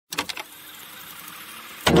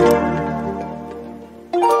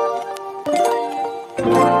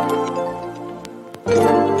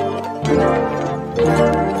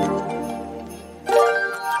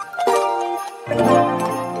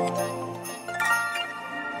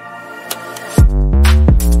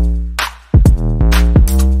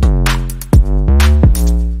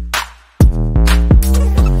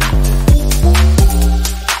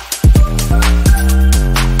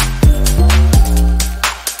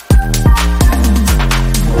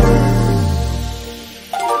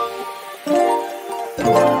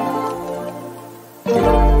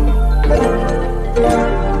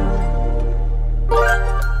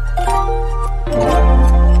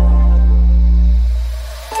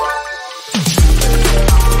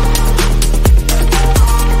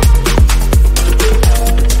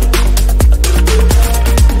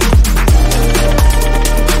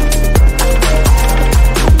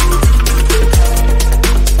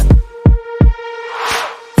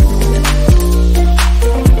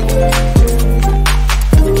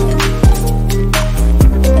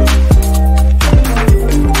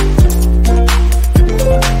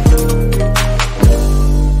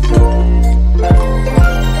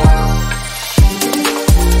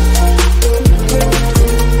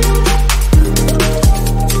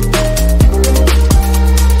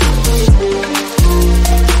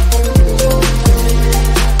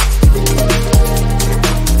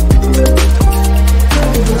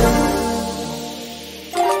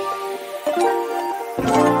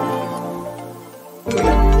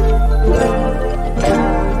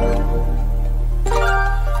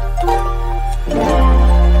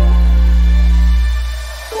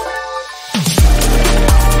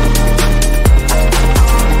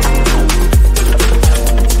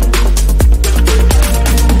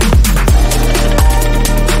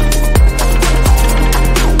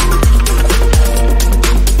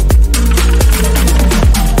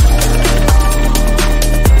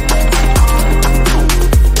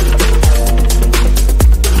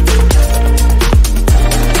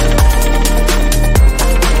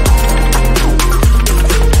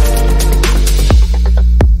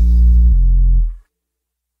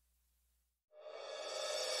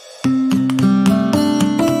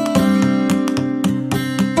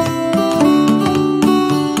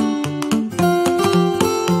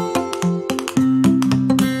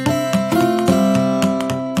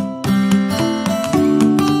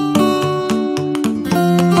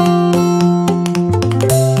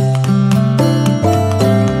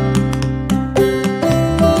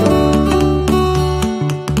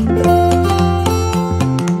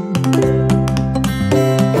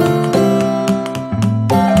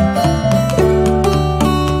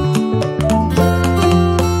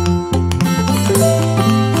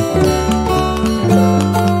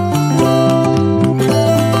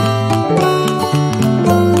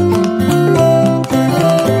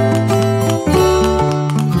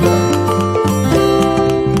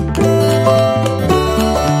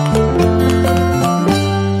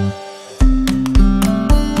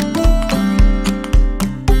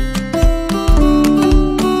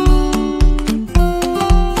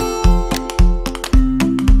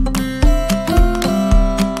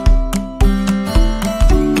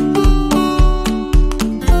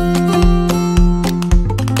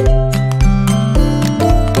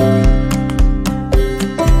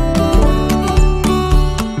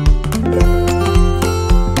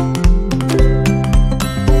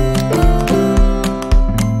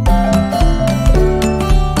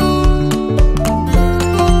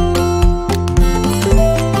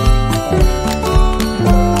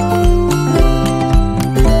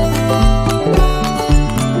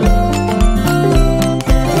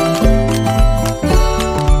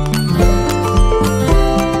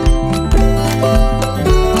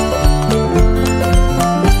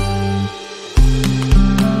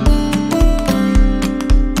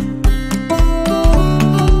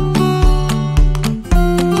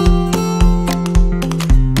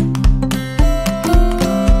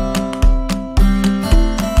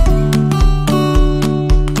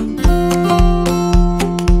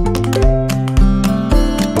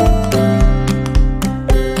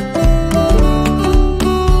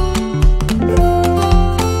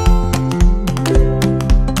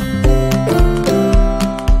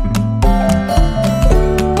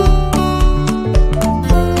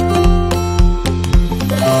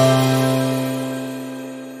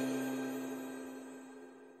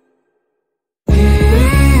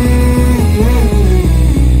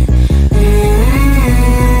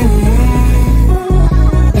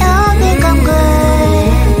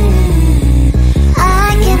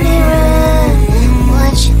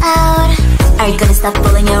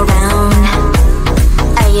around?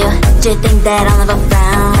 Are you, do you think that I'll never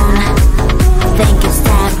frown? Think it's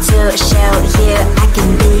time to show you I can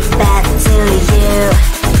be bad to you.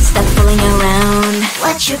 Stop fooling around.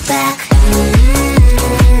 Watch your back.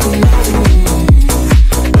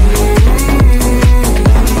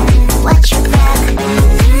 Watch your back.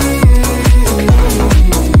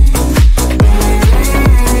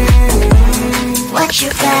 Watch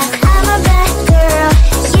your back. I'm a bad girl,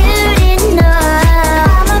 you didn't know.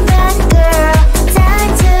 I'm a bad girl,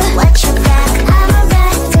 time to watch your back. I'm a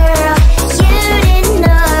bad girl, you didn't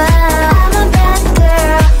know. I'm a bad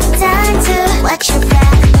girl, time to watch your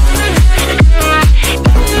back.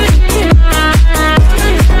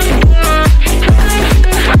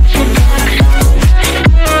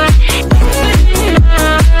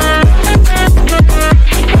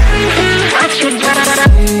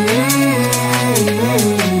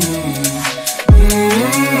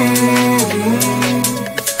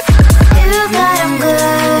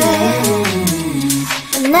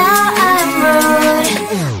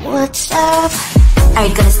 Are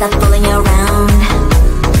you gonna stop fooling around?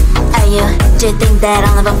 Are you, do you think that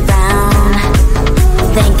I'll never frown?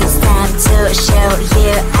 Think it's time to show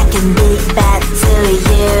you I can be bad to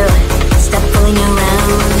you. Stop fooling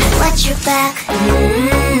around. Watch your back.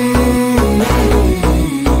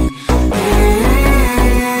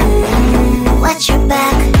 Watch your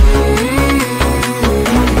back.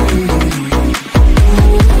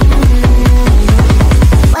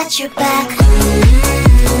 Watch your back.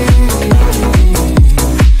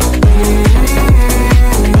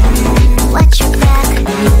 Watch your back.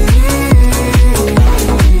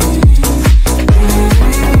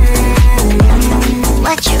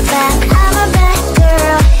 Watch your back. I'm a bad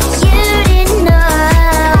girl, you didn't know.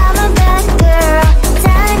 I'm a bad girl,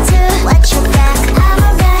 time to watch your back. I'm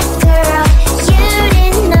a bad girl, you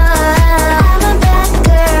didn't know. I'm a bad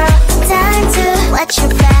girl, time to watch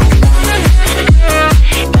your back.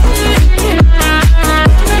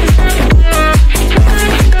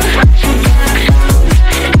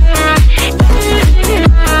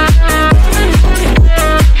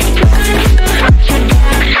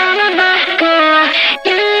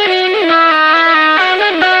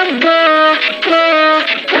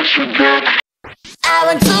 I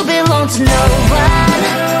want to belong to no one.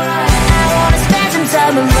 I wanna spend some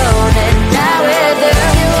time alone and not with you.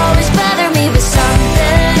 You always bother me with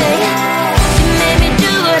something. You made me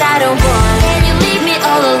do what I don't want, and you leave me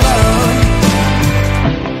all alone.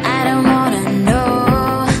 I don't wanna know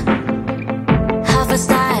how fast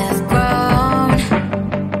I have grown.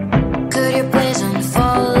 Could you please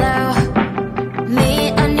unfollow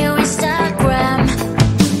me on your Instagram?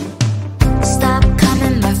 Stop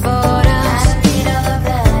coming my photos,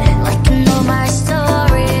 like you know my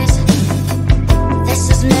stories. This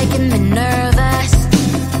is making me nervous.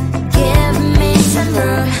 Give me some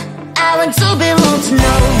room. I want to belong to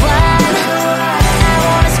no one. I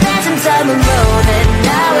wanna spend some time alone and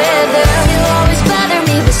not with you. You always bother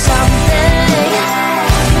me with something.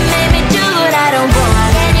 You made me do what I don't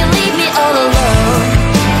want, and you leave me all alone.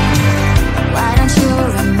 Why don't you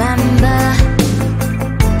remember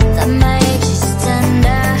that my age is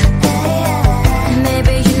tender?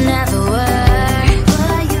 Maybe you never were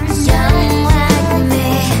young like me,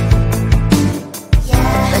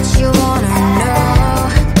 but you wanna know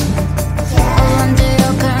all under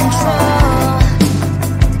your control.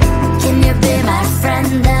 Can you be my friend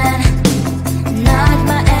then, not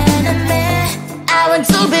my enemy? I want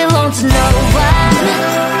to belong to no one.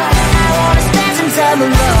 I wanna spend some time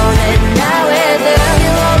alone and not with you.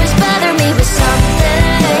 You always bother me with something.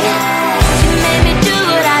 You made me do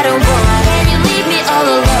what I don't want, and you leave me all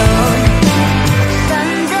alone.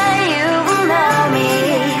 Someday you will know me.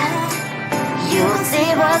 You will see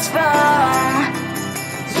what's wrong.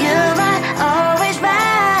 You might always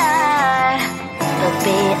right, but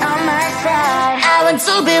be on my side. I want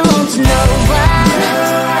to belong to no one.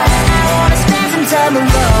 I wanna spend some time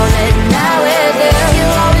alone and not with you. You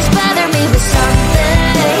always bother me with something.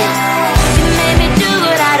 You made me do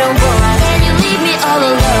what I don't want, and you leave me all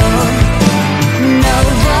alone. No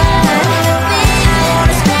one. I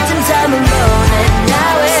wanna spend some time alone and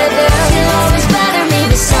not with you. You always bother me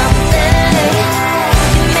with something.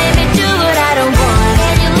 You made me do what I don't want,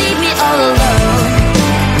 and you leave me all alone.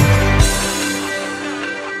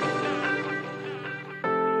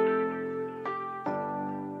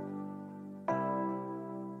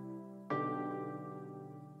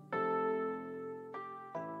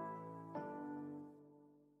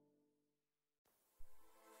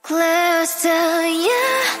 Close to you,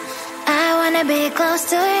 I wanna be close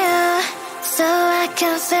to you, so I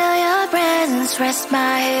can feel your presence. Rest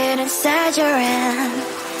my head inside your hand.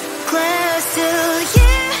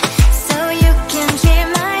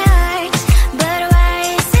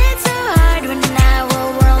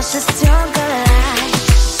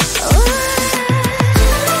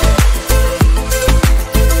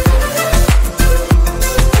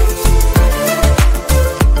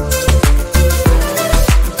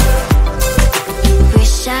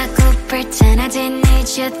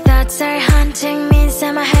 Thoughts are haunting me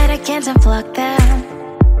inside my head, I can't unplug them.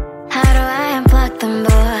 How do I unplug them,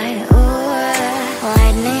 boy? Ooh.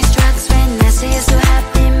 Lightning strikes when I see you so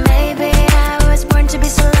happy. Maybe I was born to be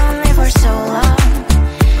so lonely for so long.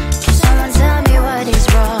 Can someone tell me what is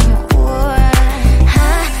wrong? Ooh.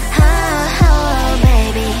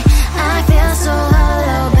 Baby, I feel so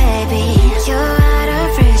hollow, baby. You're out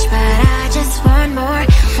of reach, but I just want more.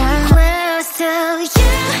 One close to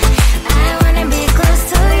you. I wanna be close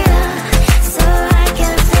to you, so I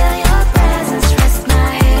can feel your presence. Rest my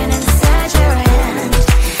hand inside your hand.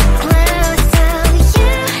 Close to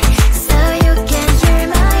you, so you can hear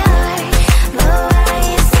my heart. But why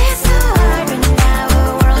is it so hard when our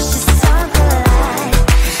world's just so collide?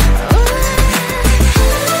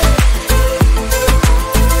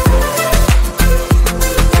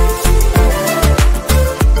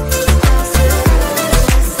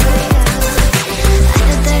 I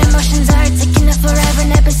know that emotions are taking up forever,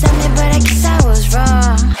 never beside me, but I guess I was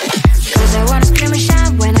wrong. Cause I wanna scream and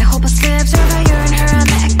shout when I hope I slips over you and her,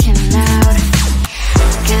 I'm acting out.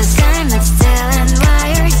 Cause I'm not still and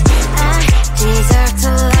wired. I deserve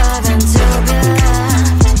to love and to be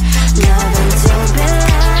loved. Love and to be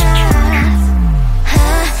loved.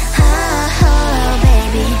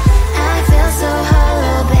 Baby, I feel so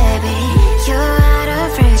hollow, baby. You're out of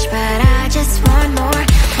reach, but I just want more.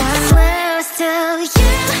 One close to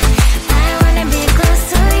you. I wanna be close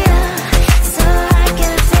to you, so I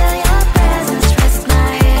can feel your presence. Rest my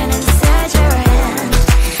hand inside your hand.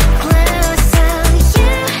 Close to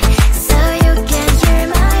you, so you can hear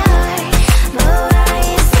my heart. But why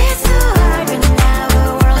is it so hard when our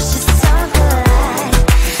world's just so collide?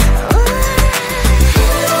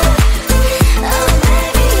 Oh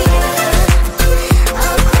baby,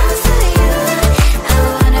 oh close to you. I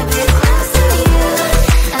wanna be close to you.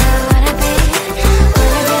 I wanna be close to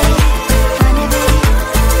you.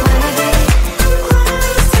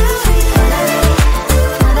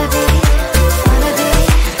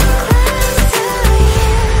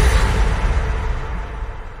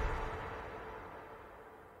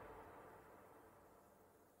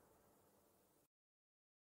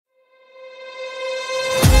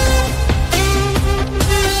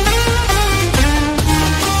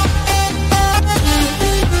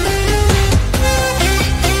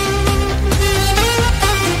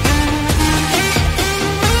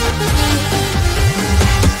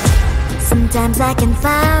 Sometimes I can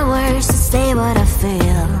find words to say what I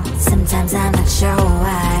feel. Sometimes I'm not sure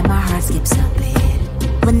why my heart skips a beat.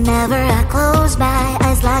 Whenever I close my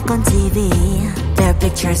eyes like on TV, there are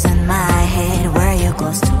pictures in my head where you're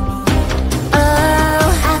close to me. Oh,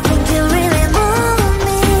 I think you really move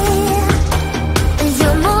me. You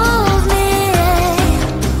move me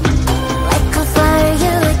like a fire,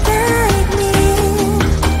 you ignite me.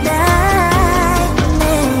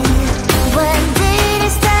 When did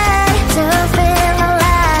it start to feel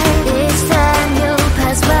alive? Each time you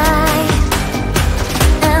pass by,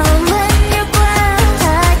 and when you ground,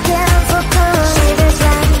 I can't focus. Shivers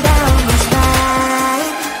run down my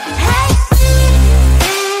spine. Hey.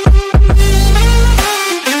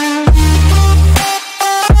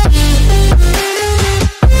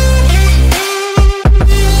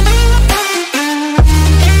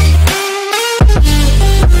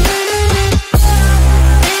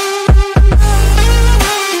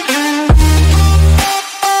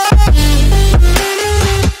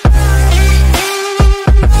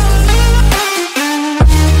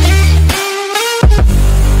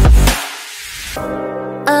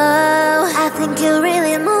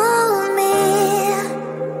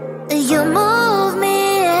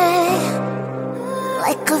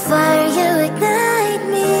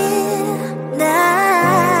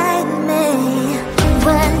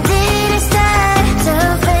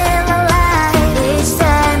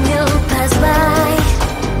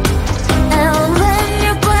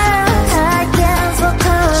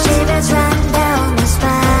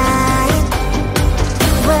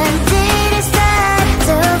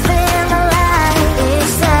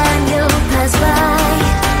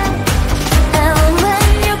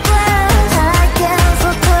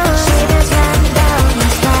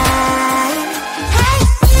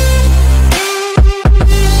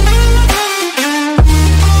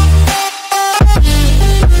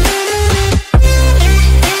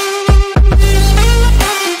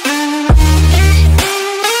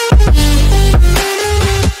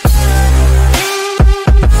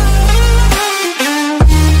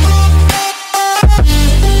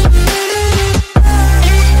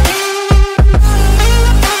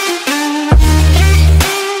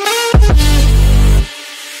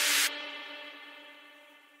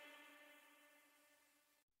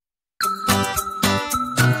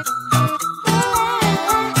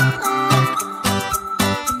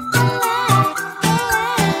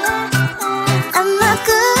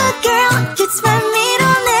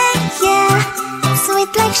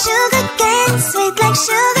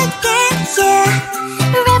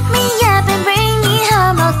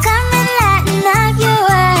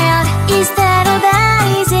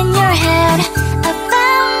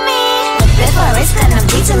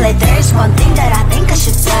 There's one thing that I think I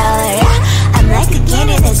should tell her, yeah. I'm like a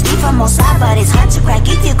candy that's deep from outside, but it's hard to crack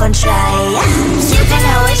if you can try, yeah. You think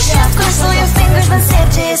I wish I've crossed all your fingers when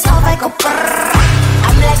safety is off, I go brrrr.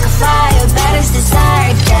 I'm like a fire, battles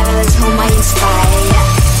desire, devil is whom I inspire,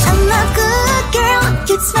 yeah. I'm a good girl,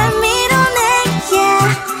 it's my middle name,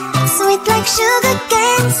 yeah. Sweet like sugar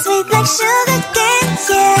cane, sweet like sugar cane,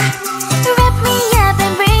 yeah. Wrap me up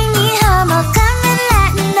and bring me home, I'll come and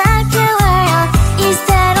lighten up your world. Is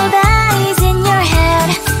that all that is in your head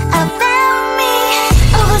about me?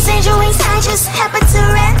 All those angel wings I just happen to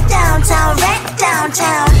rent downtown, rent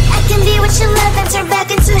downtown. I can be what you love and turn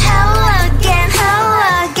back into hell again,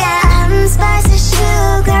 hell again. I'm spicy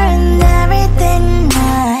sugar and everything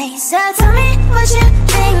nice. So tell me what you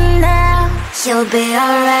think now. You'll be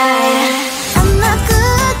alright. I'm a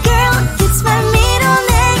good girl, it's my middle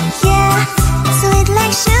name, yeah. Sweet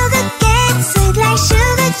like sugar cane, sweet like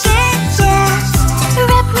sugar cane, yeah.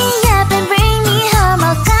 Wrap me up and bring me home,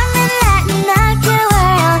 I'll come and lighten up your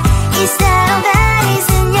world. Is that all that is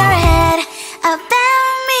in your head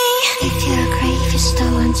about me? If you agree, if you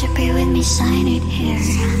still want to be with me, sign it here.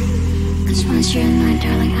 Cause once you're in my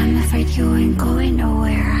darling, I'm afraid you ain't going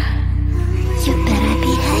nowhere. You better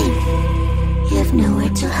behave. You have nowhere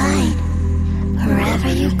to hide.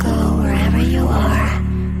 Wherever you go, wherever you are,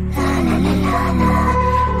 la la la la la,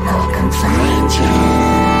 I'll come find you.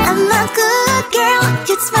 I'm a good girl,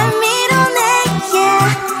 it's my middle name, yeah.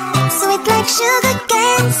 Sweet like sugar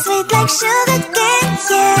cane, sweet like sugar cane,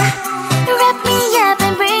 yeah. Wrap me up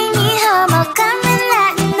and bring me home, I'll come and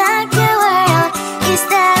lighten up your world. Is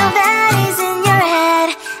that all that is in your head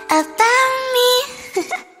about me?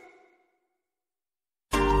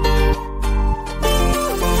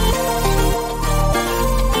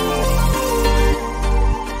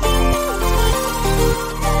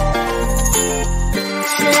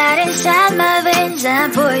 Inside my veins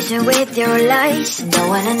and poison with your lies. Don't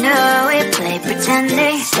wanna know it, play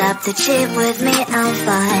pretending. Stop the cheat with me, I'm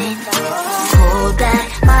fine. Hold that,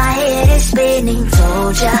 my head is spinning.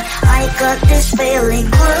 Told ya, I got this feeling.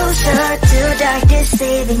 Closer to dark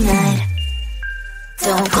deceiving night.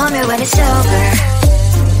 Don't call me when it's over.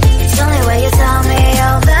 It's only when you tell me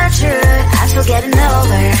all the truth. I'm still getting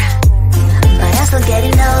over, but I'm still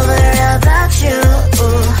getting over about you.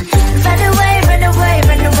 Run away, run away,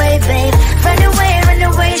 run away, babe. Run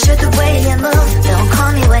away, show the way you move. Don't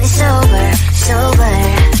call me when it's over, sober,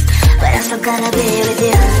 but I'm still gonna be with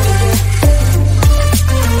you.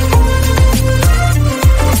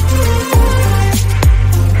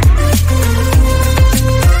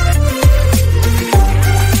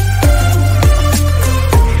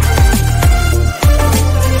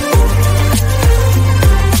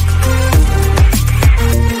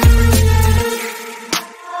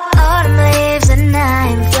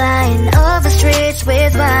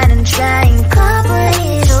 With wine and trying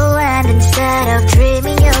probably to land instead of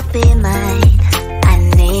dreaming you'll be mine. I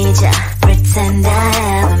need ya, pretend I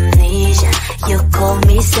have amnesia. You call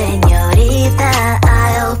me señorita,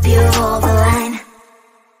 I hope you hold the line.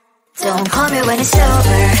 Don't call me when it's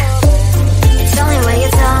over. It's only when you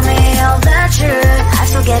tell me all the truth. I'm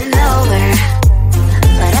still getting over,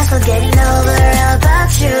 but I'm still getting over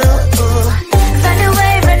about you. Run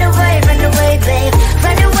away, run away, run away, babe.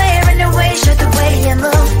 Run away, show the way you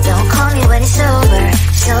move. Don't call me when it's over,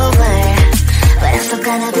 sober, but I'm still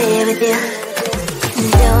gonna be with you.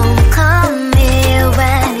 Don't call me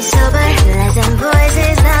when it's over. Lies and boys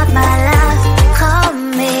is not my love. Call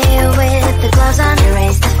me with the gloves on.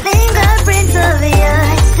 Erase the fingerprints of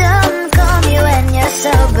yours. Don't call me when you're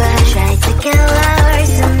sober. Try to kill our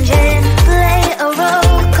some gin. Play a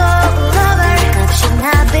role, call lover. Love should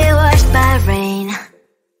not be washed by rain.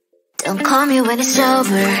 Don't call me when it's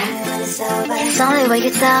over. It's only when you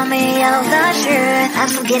tell me all the truth. I'm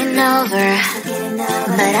still getting over,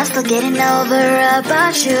 but I'm still getting over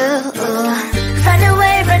about you. Run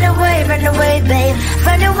away, run away, run away, babe.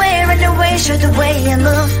 Run away, show the way you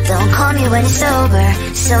move. Don't call me when it's over,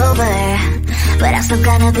 sober, but I'm still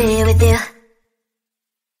gonna be with you.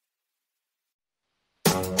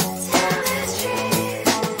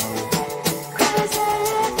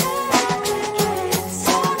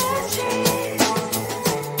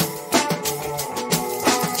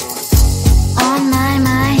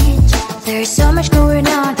 There's so much going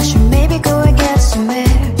on, I should maybe go and get somewhere.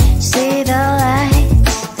 See the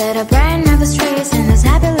lights that are brighten up the streets, and those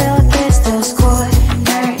happy little kids, those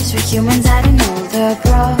corners where humans hide and know the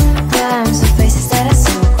problems, the faces that are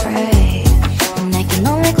so great.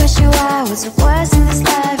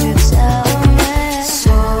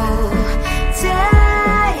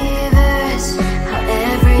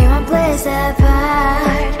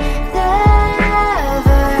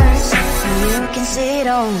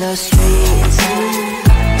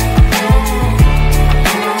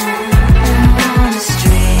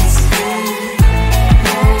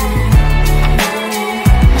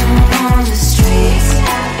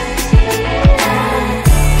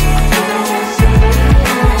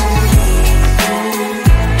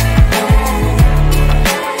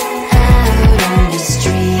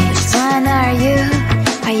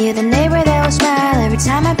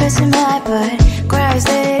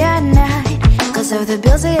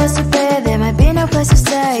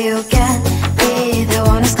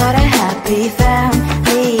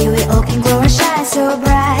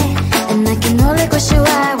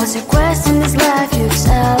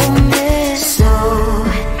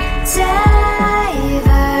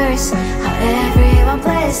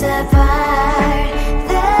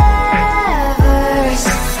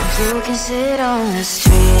 it on the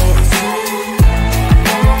streets.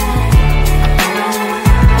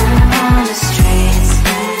 On the streets.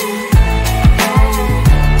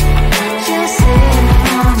 You see it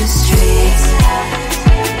on the streets.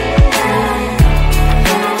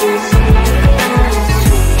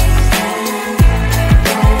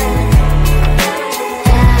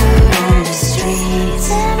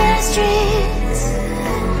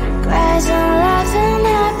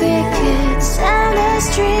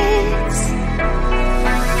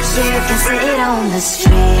 You can see it on the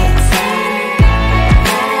streets.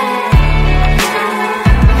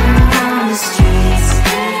 On the streets.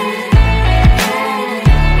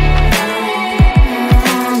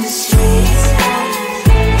 On the streets.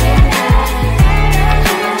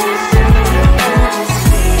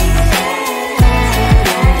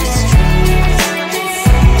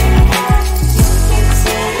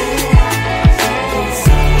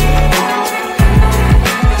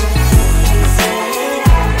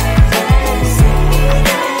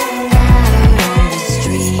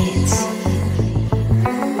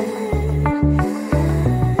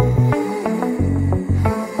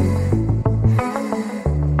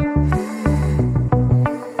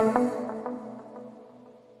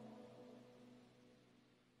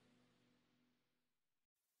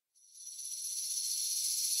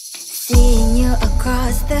 Seeing you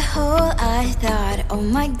across the hall, I thought, oh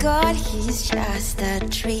my god, he's just a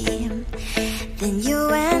dream. Then you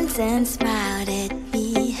went and smiled at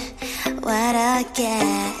me. What a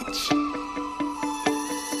catch.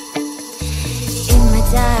 In my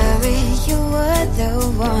diary, you were the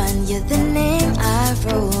one. You're the name I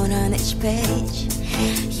wrote on each page.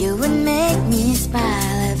 You would make me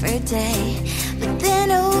smile every day. But then,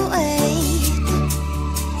 oh wait,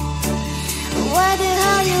 what the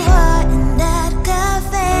hell you are in that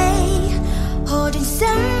cafe, holding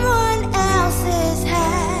someone else's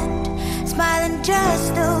hand, smiling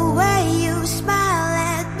just the way you smile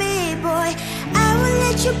at me, boy. I will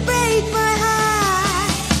let you break my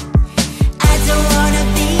heart. I don't wanna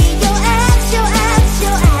be your ex, your ex,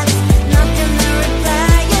 your ex. Not gonna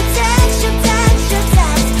reply your text, your text, your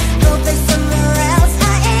text. Go play somewhere else,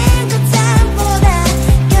 I ain't got time for that.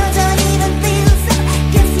 You don't even feel so,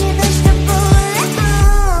 guess you dodged the bullet.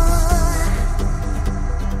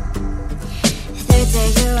 Third day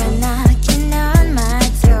you are knocking on my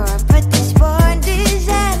door, but this world is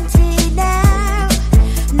empty now.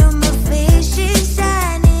 No more fishes,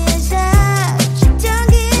 sun is up. You don't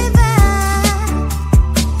give up.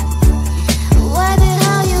 What the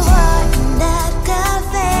hell you are in that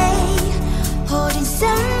cafe, holding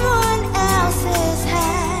someone else's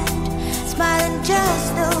hand, smiling just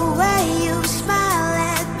the way you smile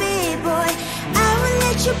at me, boy. I will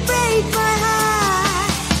let you break my heart.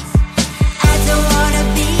 I don't wanna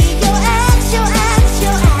be your ex, your ex,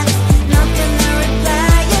 your ex. Not gonna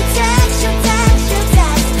reply your text, your text, your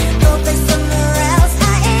text. Go play somewhere else,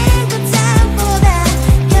 I ain't got time for that.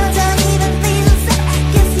 You don't even feel so,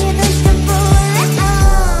 guess you dodged the bullet.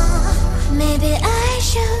 Maybe I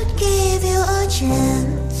should give you a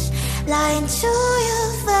chance. Lying to your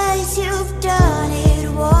face, you've done it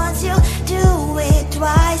once, you do it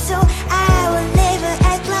twice, so I will never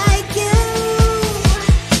act like you.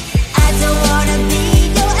 I don't wanna be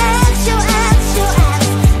your ex, your ex, your ex.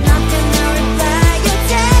 Not gonna reply your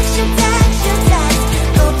text, your text, your text.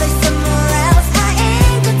 Go play somewhere else, I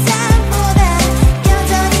ain't got time for that. You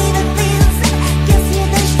don't even feel so, guess you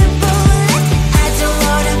dodged the bullet. I don't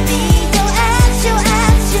wanna be your ex, your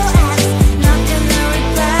ex, your ex. Not gonna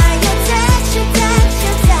reply your text, your text,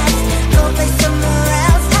 your text. Go play somewhere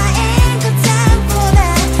else, I ain't got time for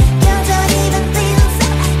that. You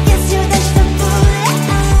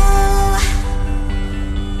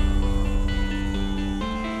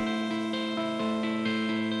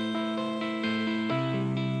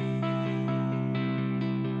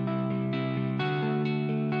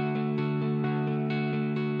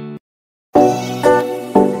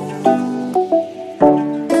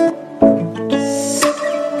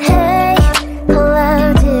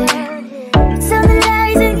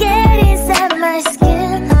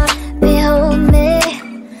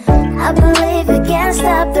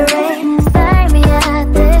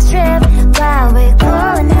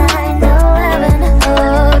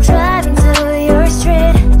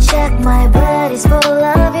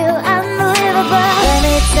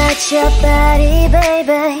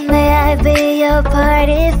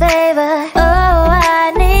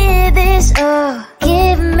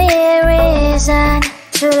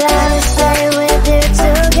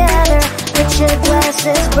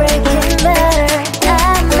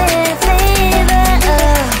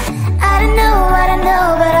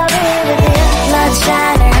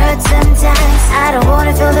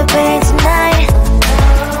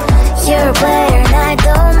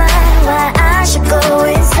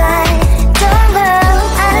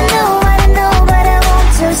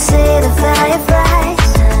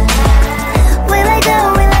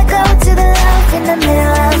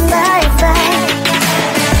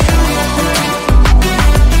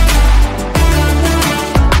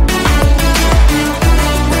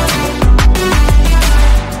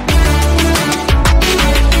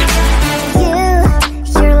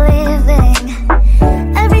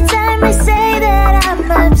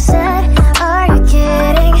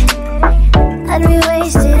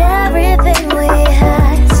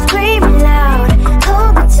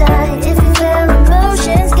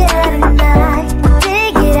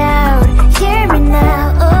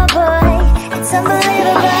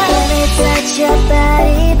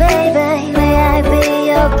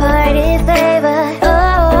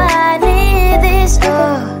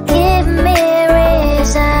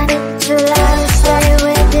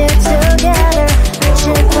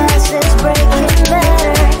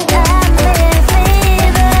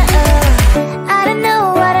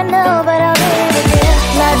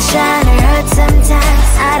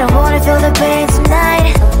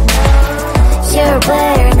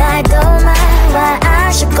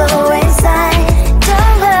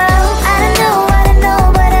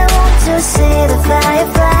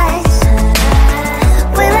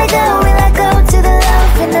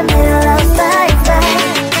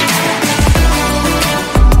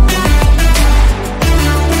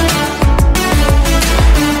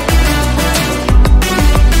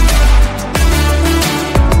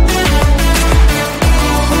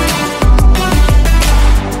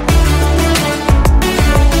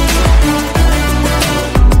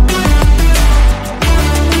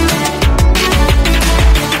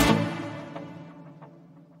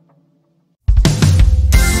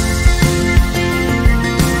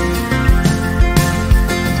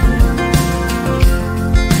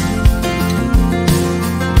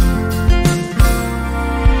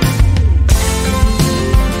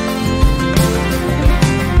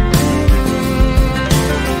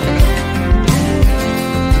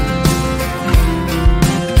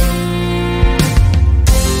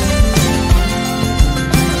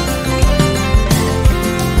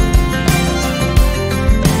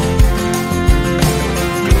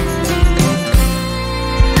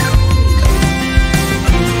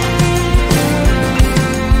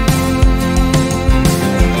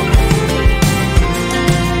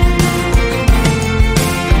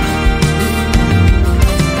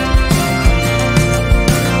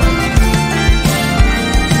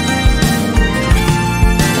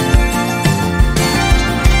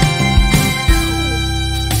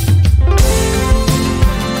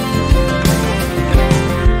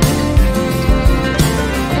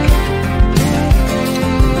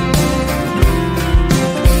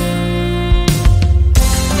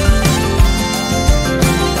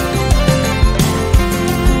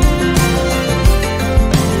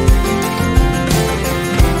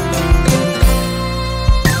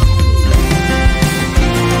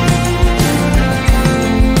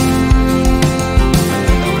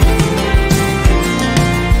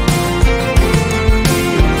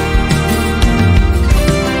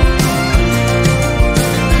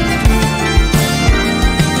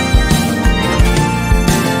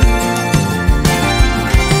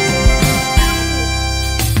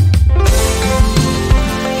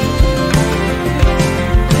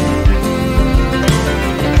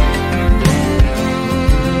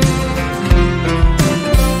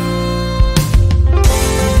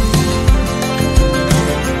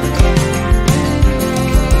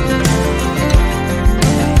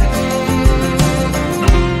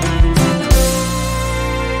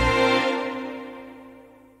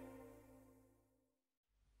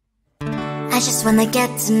just wanna get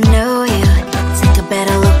to know you. Take a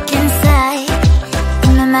better look inside.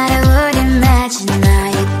 No matter what, imagine now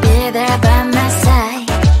you'd be there by my side.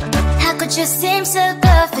 How could you seem so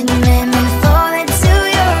good when you made me fall into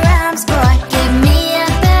your arms, boy? Give me a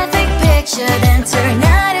perfect picture, then turn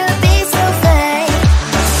out to be so fake.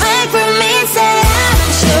 Fake for me, say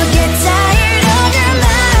you'll get tired of your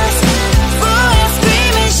lies. Full of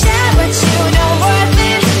scream and shout, but you don't worth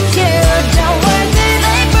it. You don't worth it.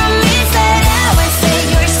 Fake for me, say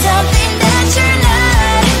you're something that you're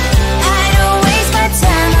not. I don't waste my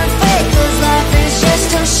time on fake, 'cause life is just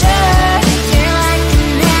too short. You're like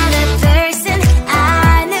another person.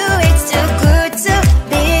 I knew it's too good to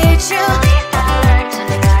be true. I learned to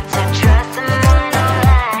not to trust someone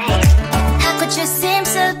online. How could you seem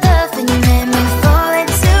so good when you made me fall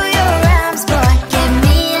into your arms, boy? Give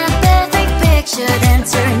me a perfect picture, then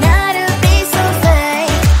turn out to be so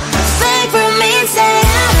fake. Fake for me, say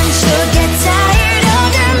you'll get tired of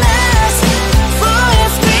your lies. Full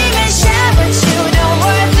of scream and shout, but you don't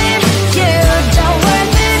worth it. You don't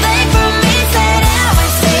worth it. Fake for me, say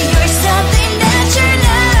you're something that you're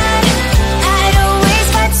not. I don't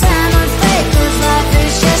waste my time on fake, 'cause life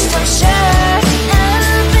is just too short. I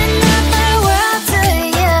open up my world to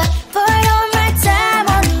you, poured all my time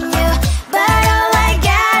on you, but all I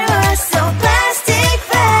got was so plastic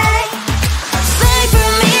fake. Fake for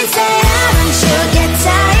me, say you'll get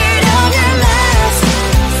tired of your lies.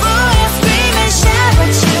 Full of scream and shout,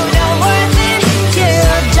 but you don't worth it. You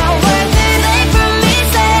don't worth it. Fake for me,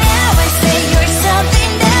 say you're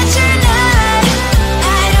something that you're not.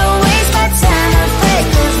 I don't waste my time on fake,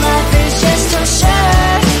 'cause life is just too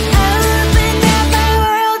short. I opened up my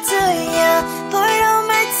world to you, poured all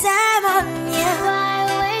my time on you. Why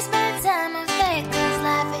waste my time on fake, 'cause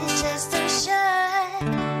life is just too short.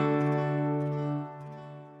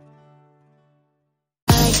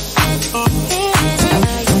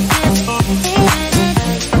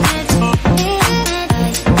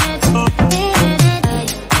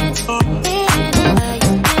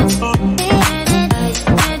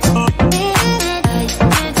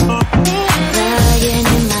 Lying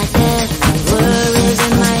in my bed, worries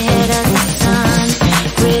in my head as the sun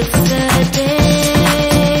breaks the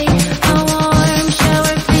day. A warm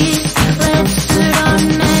shower, please. Let's put on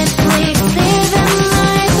Netflix, living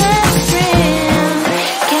my best dream.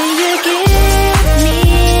 Can you give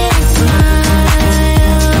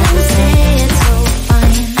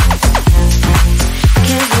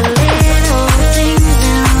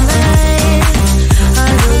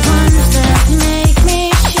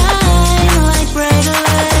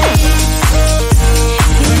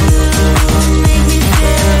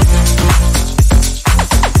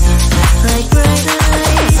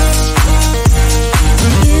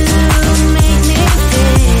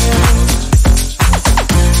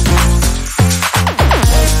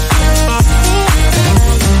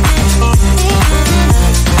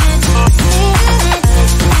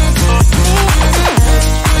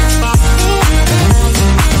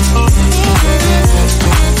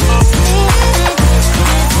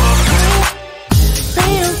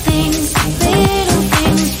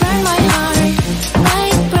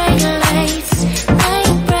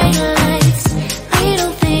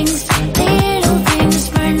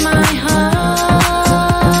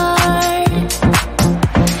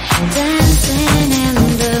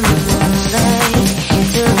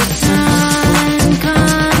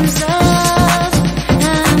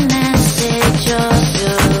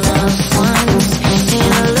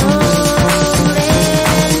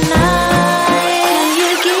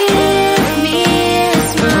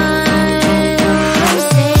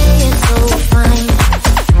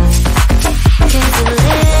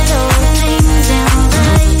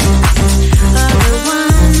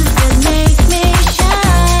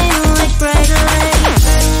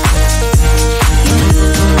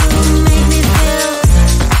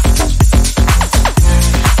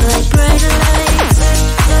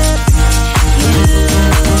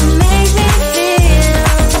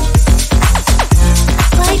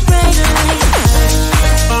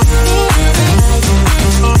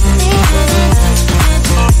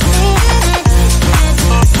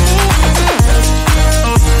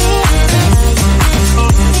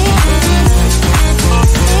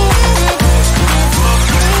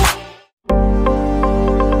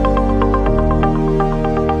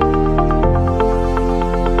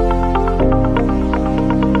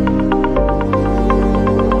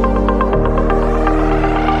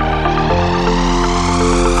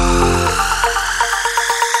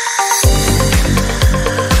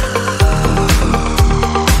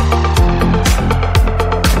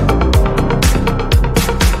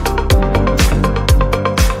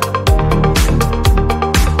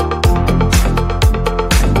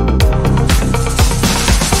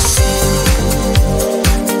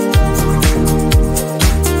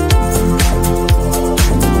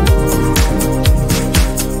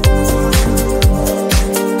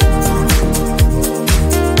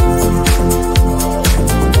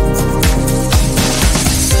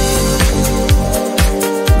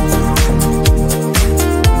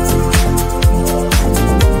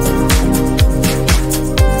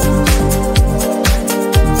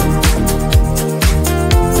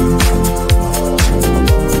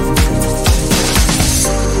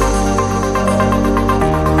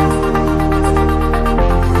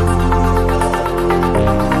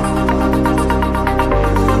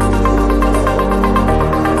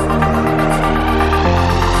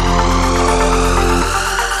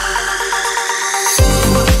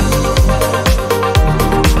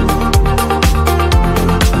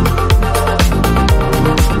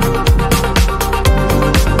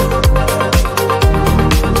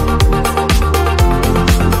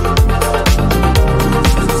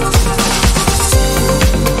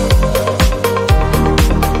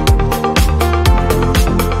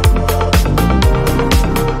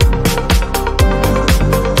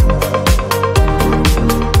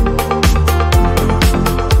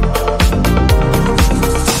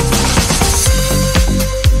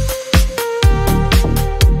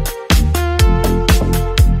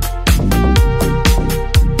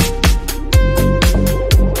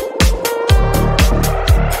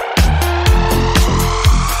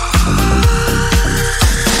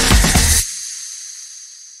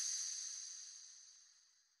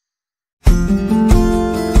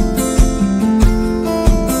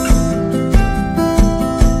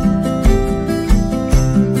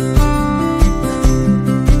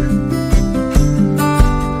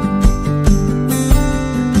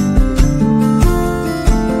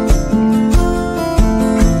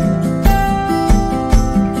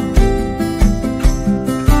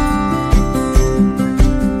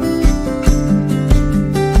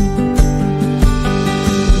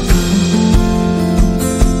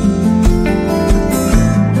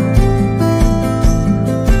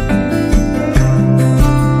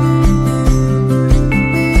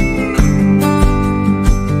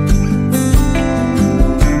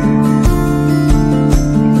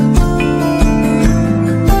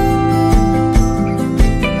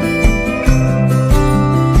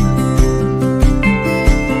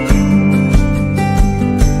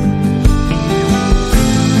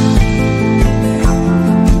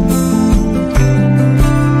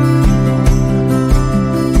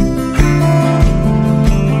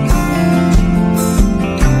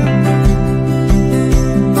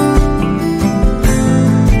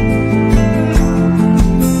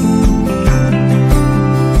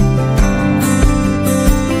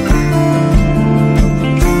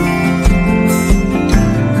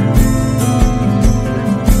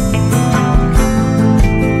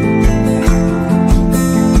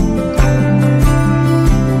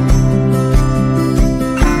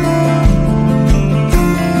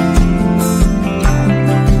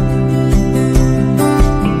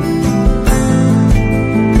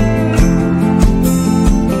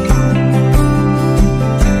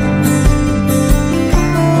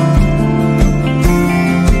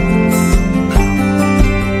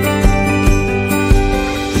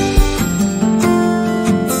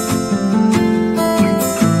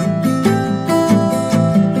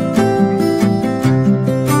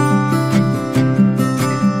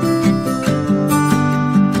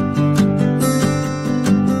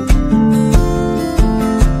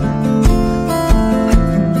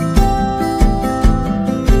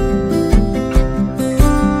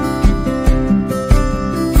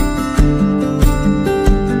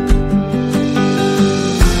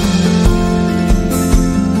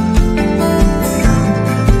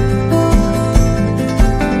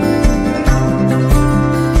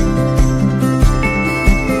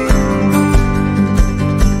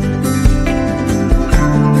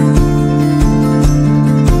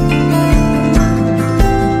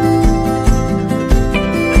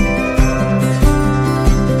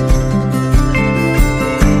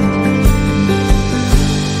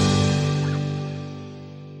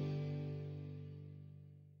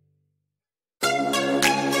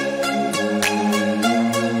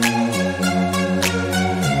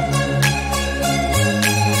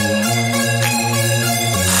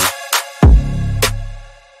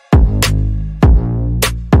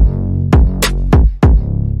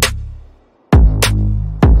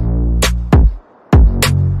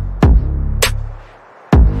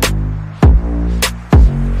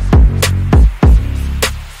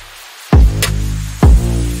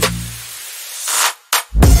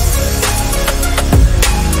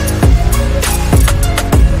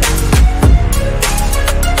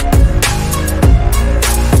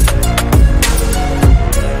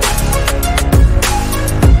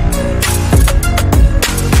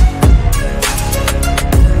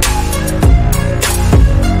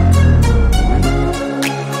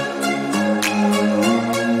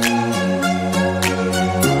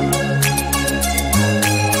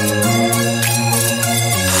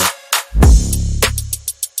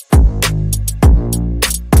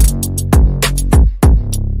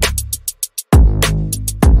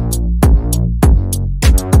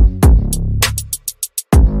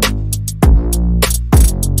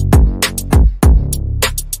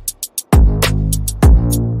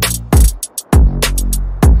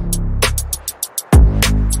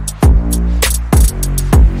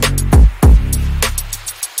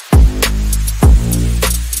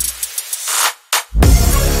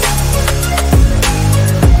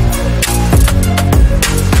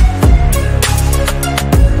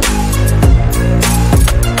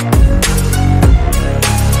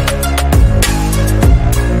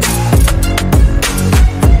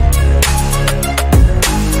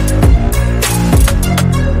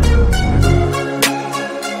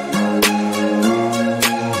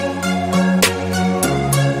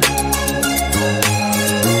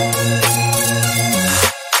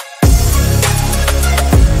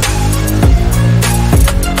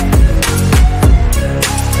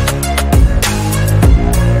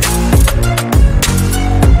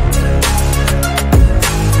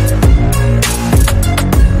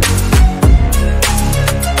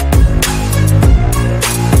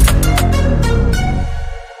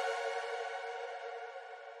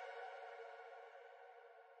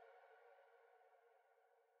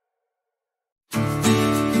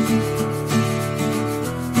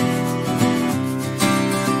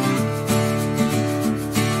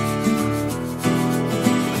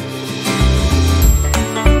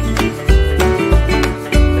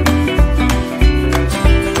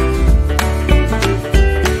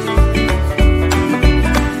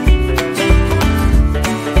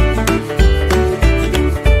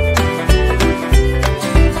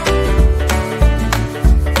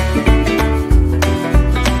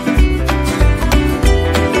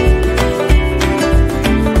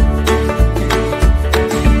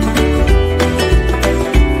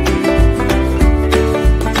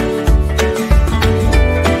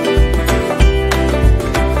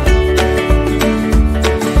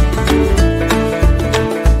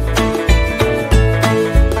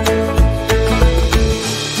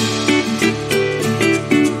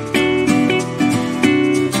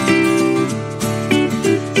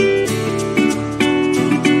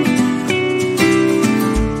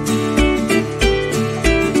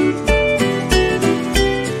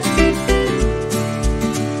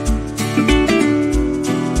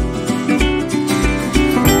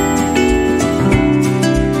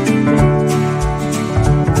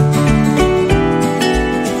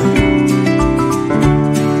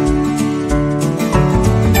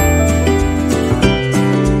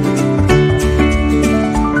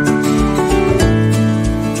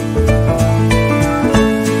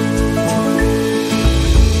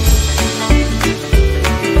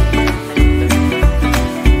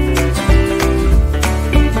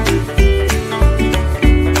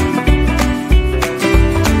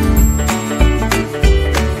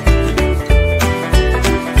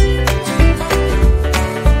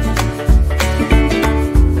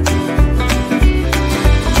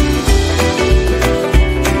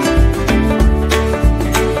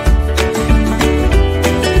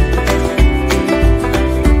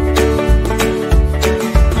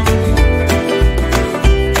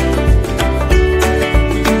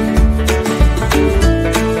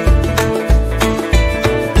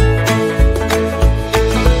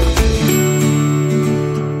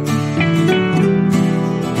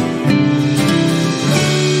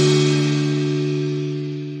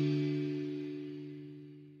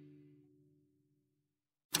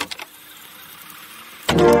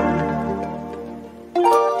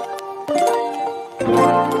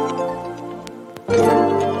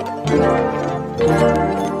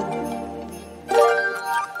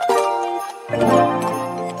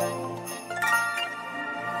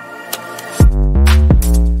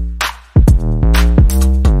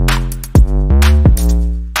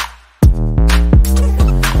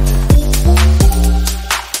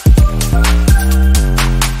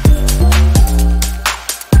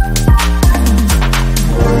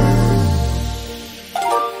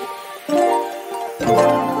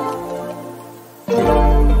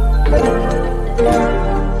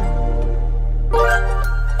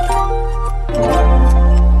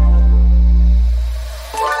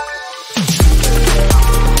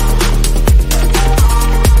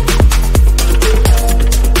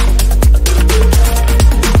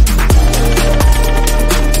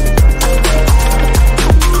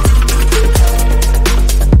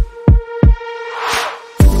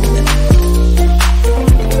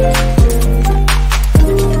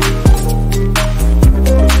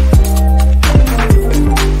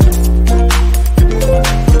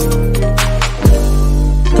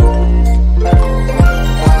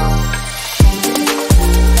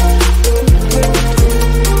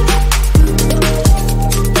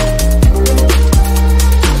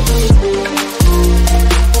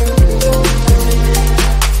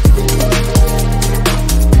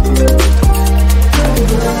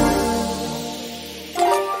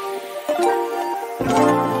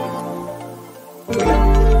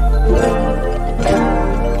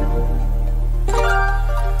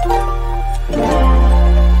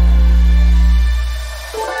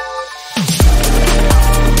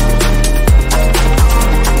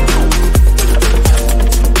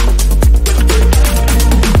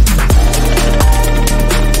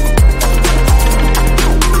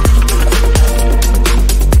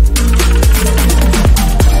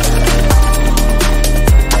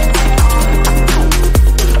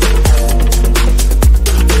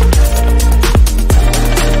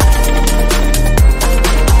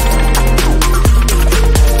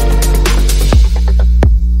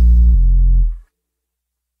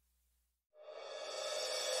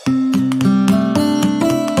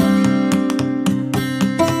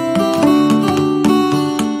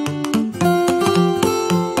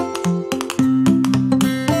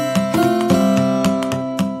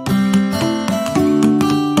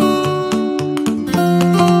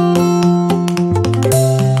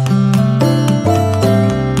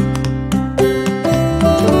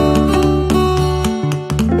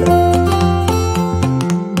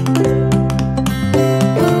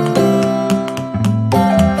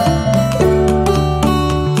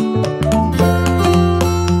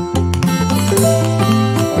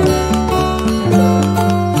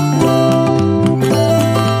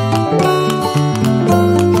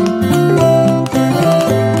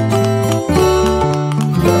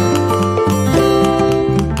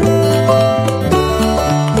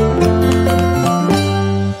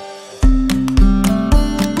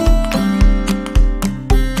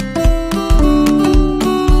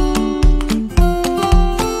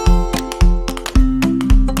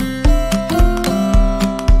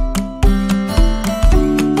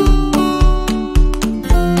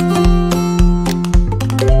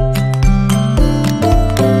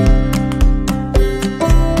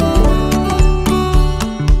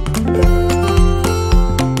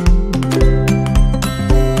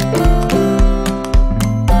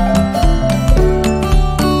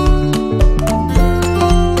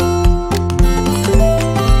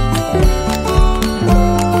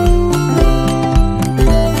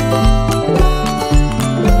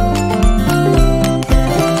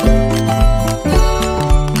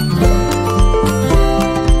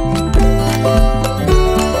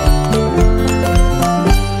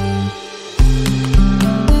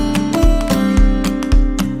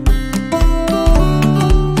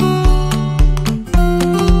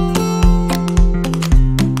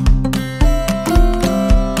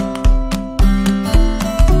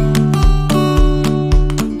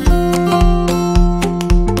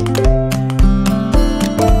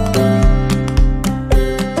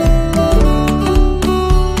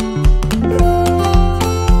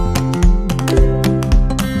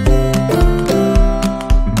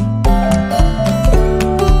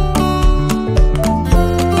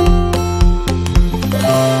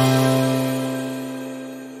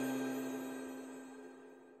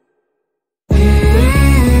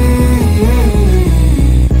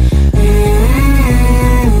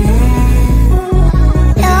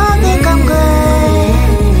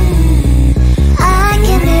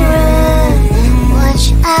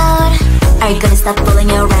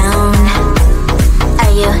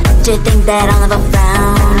Do you think that I'll never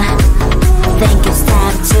frown? Think it's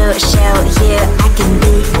time to show you I can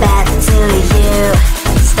be bad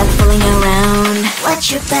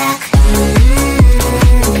your back.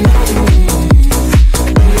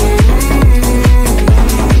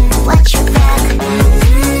 Watch your back.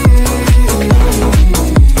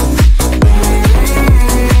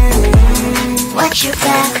 Watch your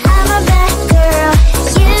back. I'm a bad girl,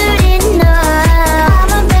 you didn't know.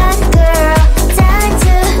 I'm a bad girl, time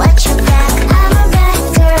to watch your back. I'm a bad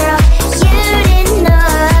girl, you didn't know.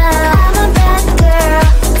 I'm a bad girl,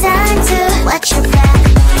 time to watch your back.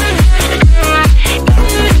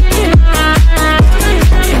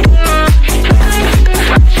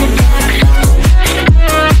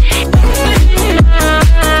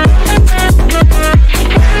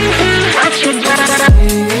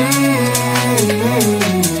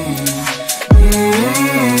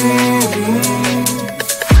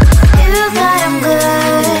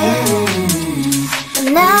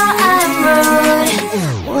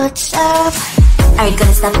 Are you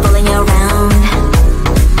gonna stop fooling around?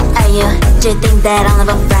 Do you think that I'll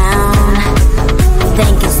never frown?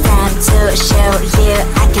 Think it's time to show you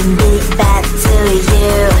I can be bad to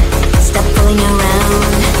you. Stop fooling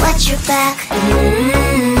around. Watch your back.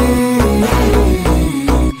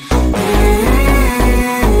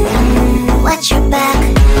 Watch your back.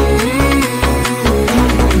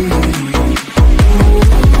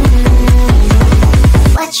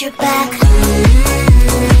 Watch your back.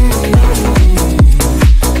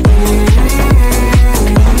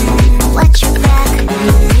 Watch your back.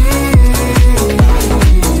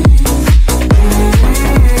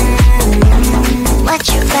 Watch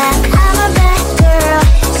your back. I'm a bad girl,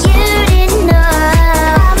 you didn't know.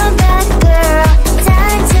 I'm a bad girl,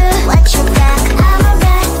 time to watch your back. I'm a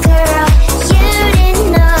bad girl, you didn't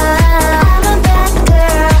know. I'm a bad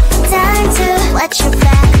girl, time to watch your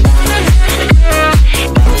back.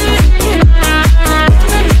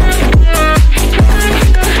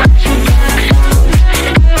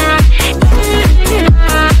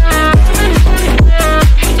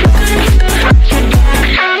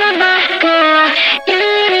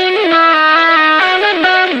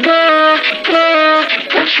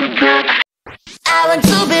 I want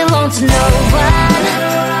to belong to no one.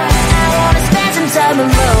 I wanna spend some time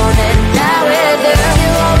alone and not with you. You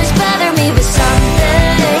always bother me with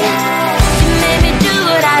something. You made me do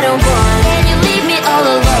what I don't want, and you leave me all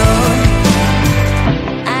alone.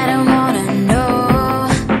 I don't wanna know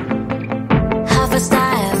how fast I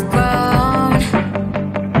have grown.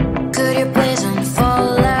 Could you please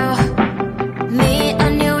unfollow me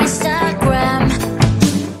on your Instagram?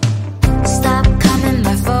 Stop coming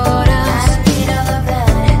my photos,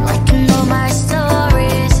 like you know my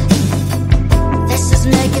stories. This is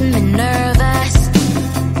making me nervous.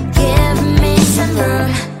 Give me some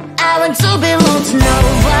room. I want to belong to no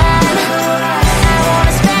one. I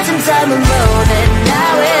wanna spend some time alone and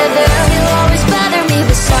not with you. You always bother me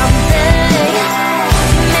with something.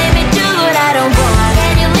 You made me do what I don't want,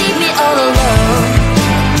 and you leave me all alone.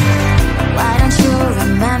 Why don't you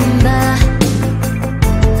remember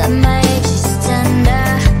that my age is tender?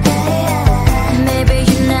 Maybe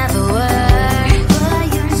you never were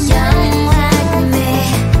young like me,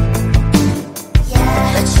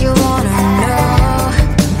 but you wanna know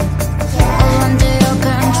all under your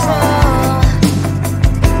control.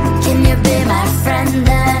 Can you be my friend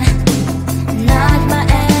then, not my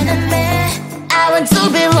enemy? I want to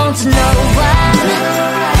belong to no one.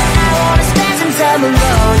 I wanna spend some time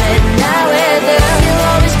alone and not with you. You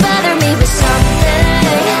always bother me with something.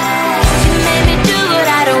 You made me do what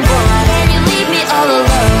I don't want, and you leave me all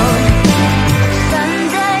alone.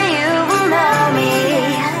 Someday you will know me.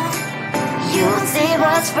 You'll see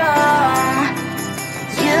what's wrong.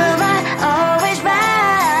 You are always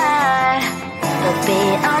right, but be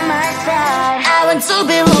on my side. I want to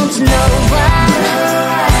belong to no one.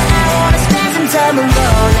 I wanna spend some time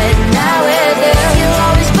alone and not with you. You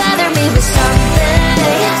always bother me with something.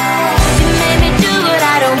 You made me do what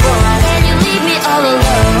I don't want, and you leave me all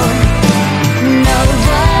alone. No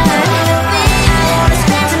one. I wanna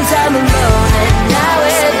spend some time alone and not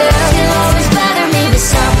with you. You always bother me with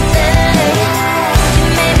something. You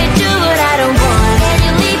made me do what I don't want, and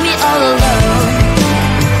you leave me all alone.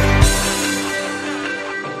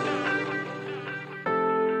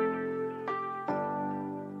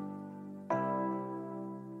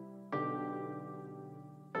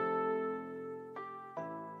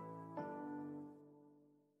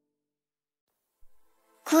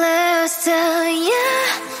 Close to you,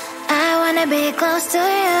 I wanna be close to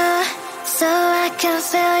you, so I can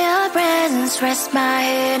feel your presence. Rest my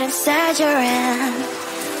head inside your hand.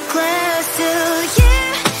 Close to you,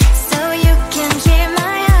 so you can hear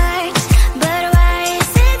my heart. But why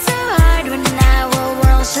is it so hard when our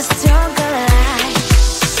worlds just don't collide?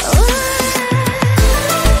 Ooh.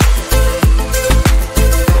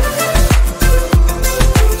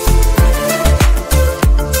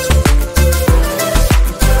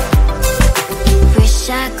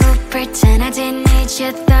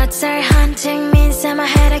 Your thoughts are haunting me inside my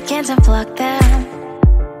head, I can't unplug them.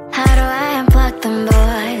 How do I unplug them,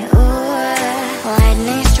 boy? Ooh,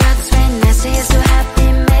 lightning strikes when I see you so happy.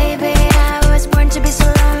 Maybe I was born to be so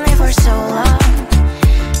lonely for so long.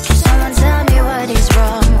 Can someone tell me what is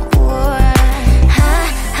wrong? Ooh,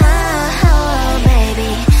 oh,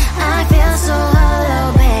 baby, I feel so hollow,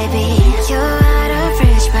 baby. You're out of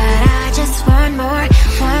reach, but I just want more,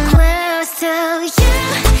 one close to you.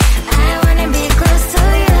 I wanna be close to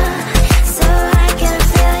you, so I can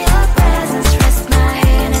feel your presence. Rest my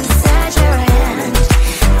hand inside your hand.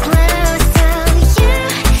 Close to you,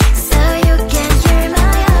 so you can hear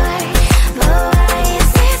my heart. But why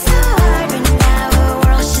is it so hard when our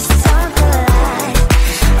world's just so collide?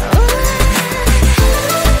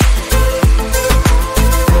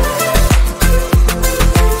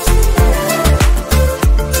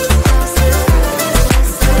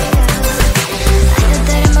 I thought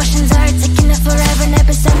that emotions are taking it forever,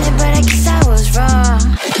 never sent me, but I guess I was wrong.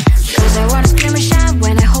 Cause I wanna scream and shout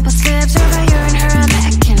when I hope I slip over you and her, I'm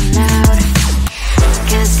acting out.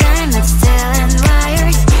 Cause I'm not still and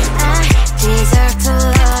wired. I deserve to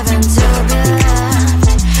love and to be loved.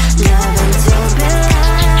 Love and to be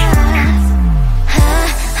loved.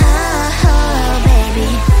 Oh, baby,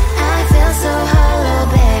 I feel so hollow,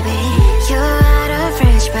 baby. You're out of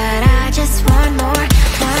reach, but I just want more,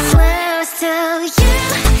 one close to you.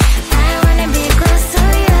 I wanna be close to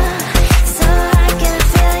you, so I can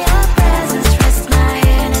feel your presence. Rest my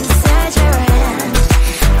hand inside your hand.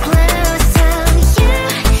 Close to you,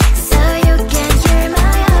 so you can hear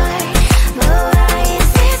my heart. But why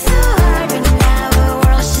is it so hard when our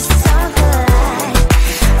world's just so collide?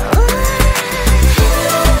 Ooh,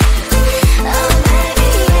 oh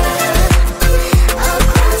baby, oh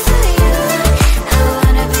close to you. I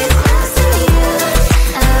wanna be close to you.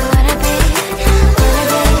 I wanna be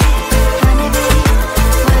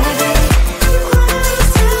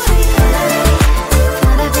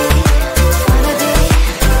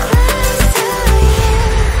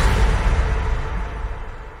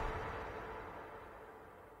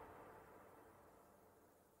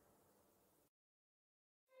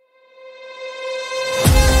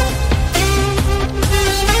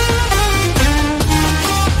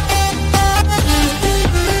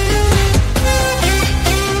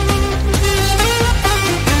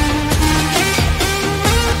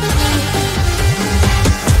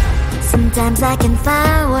Sometimes I can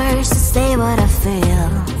find words to say what I feel.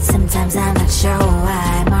 Sometimes I'm not sure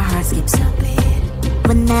why my heart skips a beat.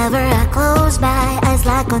 Whenever I close my eyes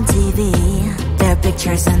like on TV, there are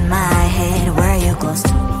pictures in my head where you're close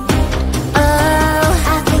to me. Oh,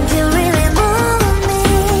 I think you really move me.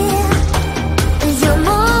 You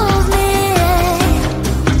move me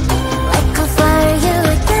like a fire, you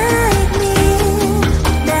ignite me,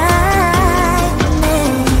 ignite me.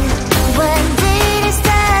 When did it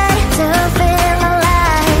start to feel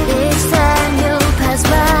alive? Each time you pass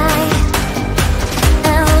by,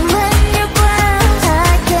 and when you grow,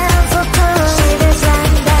 I can't focus. Shivers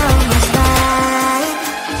run down my spine.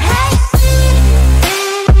 Hey.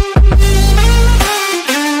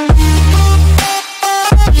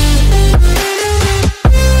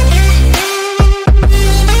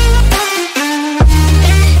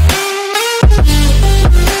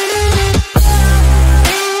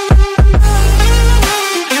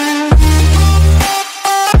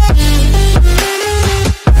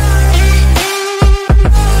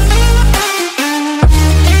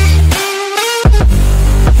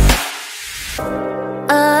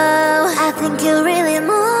 Oh, I think you really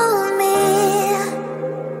move me.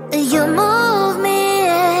 You move me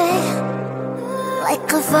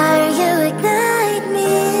like a fire, you ignite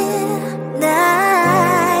me,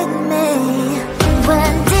 ignite me.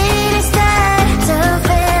 When did it start to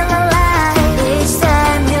feel alive? Each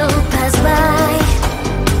time you pass by,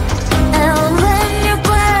 and when you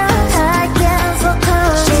grow, I can't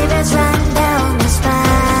focus. Shivers run down my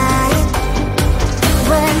spine.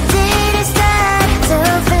 When did it start to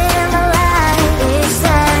feel alive? Each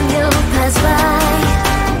time you pass by,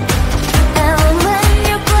 and when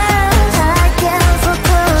you grow, I can't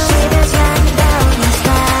focus. Shivers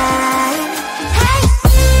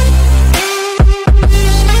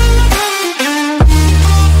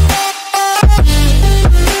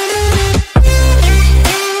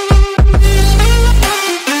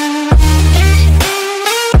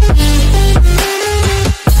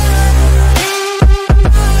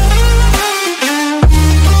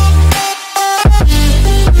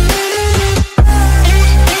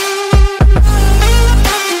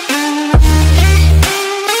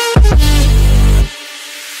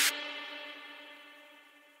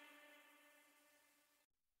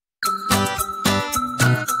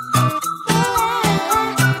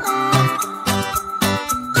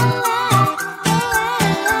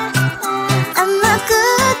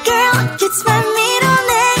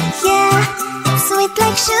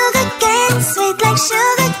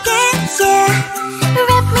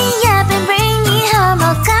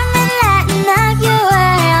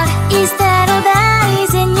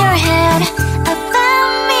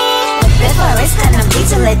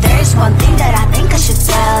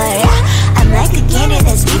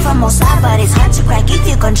almost live, but it's hard to crack if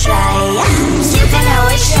you can try. You can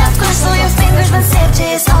always shove, cross all your fingers when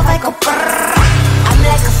safety is off. I go brrrr. I'm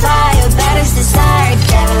like a fire, batter's desire,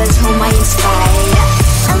 devil is whom I inspire.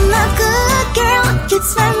 I'm a good girl,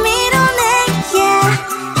 it's my middle name, yeah.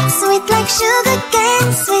 Sweet like sugar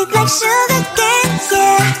cane, sweet like sugar cane,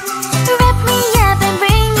 yeah. Wrap me up and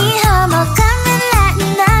bring me home, I'll come and let me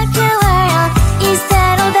knock your world. Is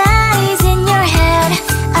that all that is in your head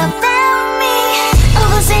about me?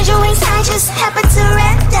 Overstage your wings, I just happen to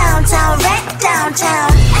rent downtown,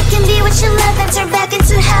 I can be what you love and turn back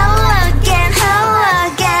into hell again,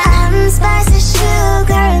 I'm spicy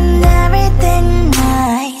sugar and everything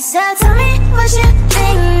nice. So tell me what you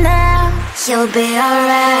think now, you'll be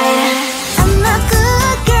alright. I'm a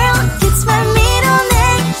good girl, it's my middle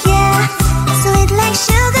name, yeah. Sweet like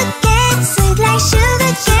sugar cane, sweet like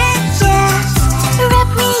sugar cane, yeah. Wrap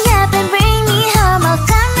me up and bring me home, I'll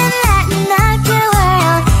come and let me knock your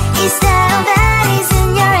world. Is that all that is in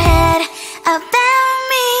your head about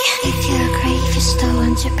me? If you agree, if you still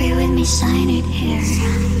want to be with me, sign it here.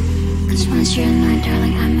 Cause once you're in my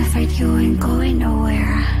darling, I'm afraid you ain't going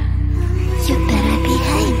nowhere. You better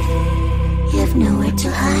behave, you have nowhere to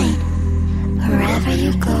hide. Wherever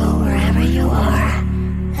you go, wherever you are,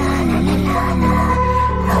 la la la la la,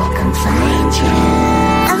 I'll come find you.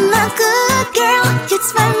 I'm a good girl,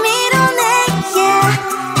 it's my middle name, yeah.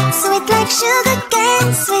 Sweet like sugar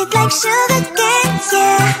cane, sweet like sugar cane,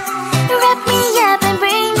 yeah. Wrap me up and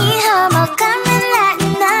bring me home, I'll come and let me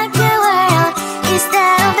knock your world. Is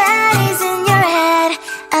that all that is in your head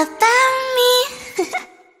about me?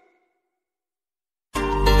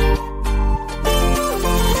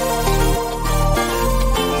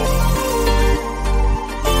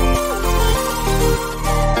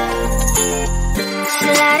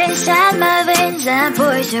 Slide inside my veins and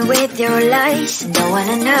poison with your lies. Don't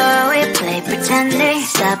wanna know it, play pretending.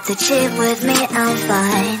 Stop the cheat with me, I'm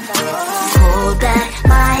fine. Hold back,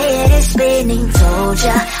 my head is spinning. Told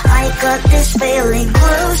ya, I got this feeling.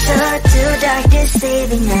 Closer to dark,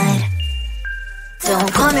 deceiving night.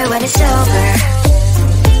 Don't call me when it's over.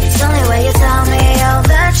 It's only when you tell me all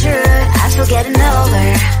the truth. I'm still getting over,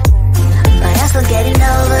 but I'm still getting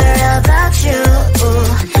over about you.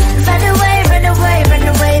 Run away, run away, run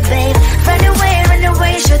away, babe. Run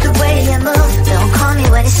away, show the way you move. Don't call me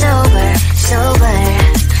when it's over, sober,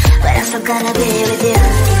 but I'm still gonna be with you.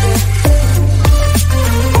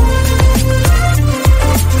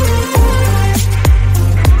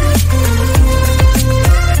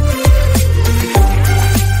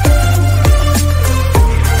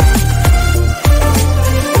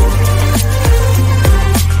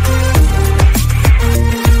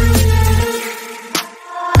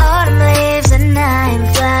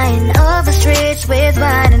 With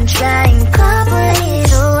wine and trying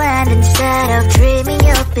complete land instead of dreaming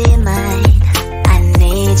you'll be mine. I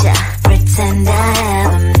need ya, pretend I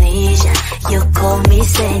have amnesia. You call me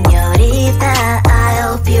señorita, I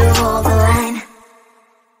hope you hold the line.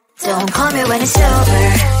 Don't call me when it's over.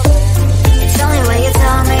 It's only when you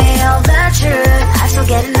tell me all the truth. I'm still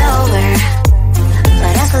getting over,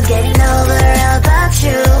 but I'm still getting over about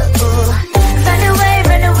you. Run away,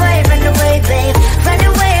 run away, run away, babe. Run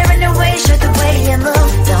away, show the way you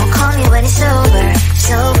move. Don't call me when it's over,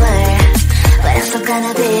 sober, but I'm still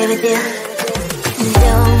gonna be with you.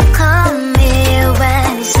 Don't call me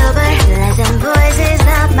when it's over. Listen, boys, is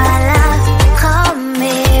not my love. Call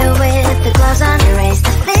me with the gloves on. Erase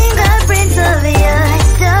the fingerprints of your eyes.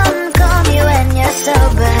 Don't call me when you're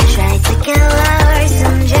sober. Try to kill our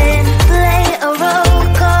some gin. Play a role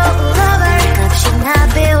called lover. Cup should not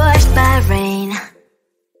be washed by rain.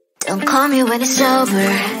 Don't call me when it's over.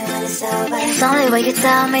 It's only when you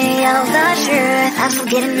tell me all the truth. I'm still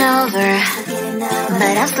getting over,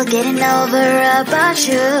 but I'm still getting over about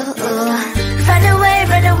you. Run away,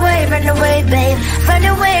 run away, run away, babe. Run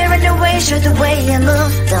away, show the way you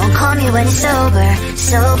move. Don't call me when it's over,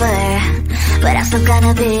 sober, but I'm still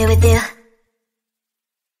gonna be with you.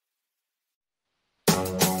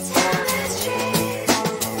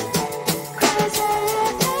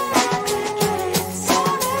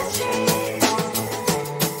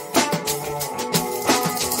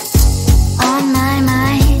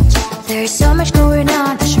 There's so much going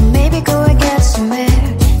on, I should maybe go and get somewhere.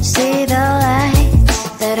 See the lights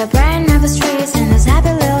that are brighten up the streets, and those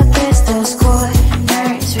happy little kids, those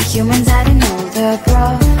corners where humans hiding all the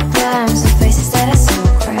problems, the faces that are so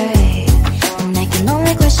gray. And I can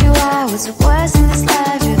only question why, what's the worst in this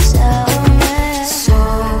life, you tell me. So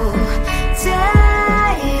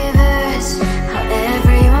diverse, how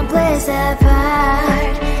everyone plays their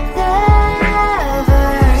part. The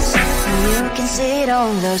verse, you can see it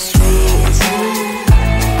on the streets.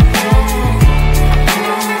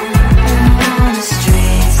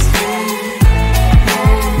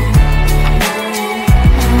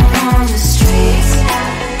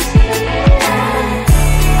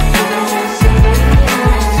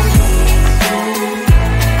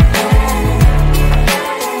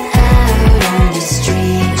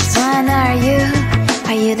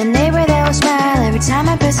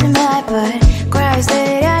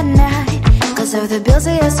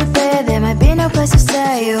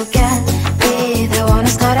 you can be the one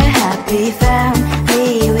to start a happy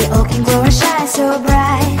family. We all can glow and shine so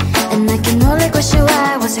bright, and I can only question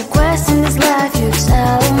why. What's your quest in this life? You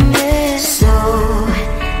tell me. So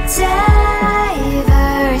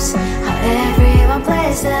diverse, how everyone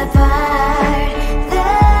plays their part.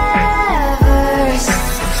 Diverse,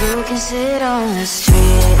 you can sit on the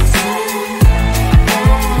streets.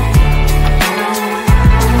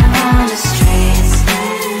 On the streets.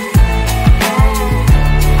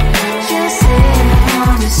 You sit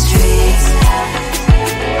on the streets.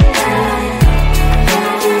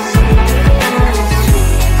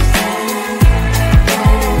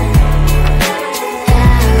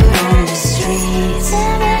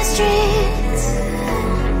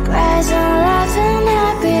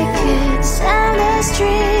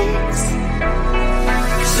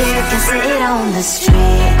 You can sit on the streets.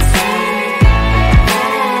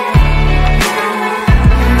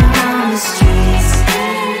 On the streets.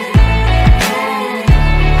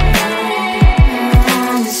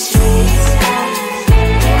 On the streets.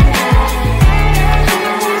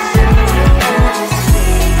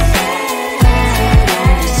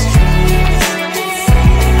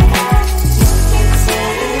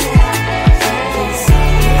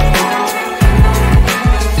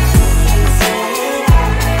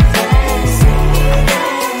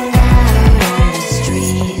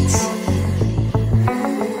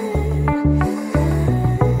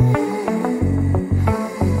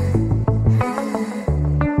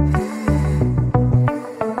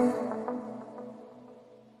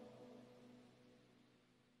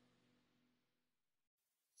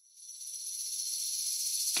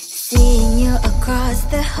 Seeing you across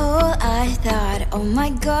the hall, I thought, oh my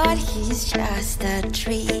god, he's just a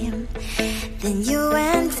dream. Then you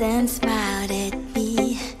went and smiled at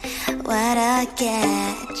me. What a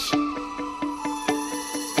catch.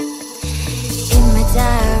 In my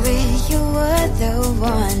diary, you were the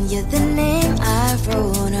one. You're the name I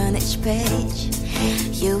wrote on each page.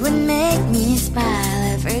 You would make me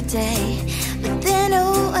smile every day. But then,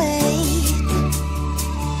 oh wait,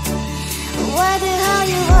 why the hell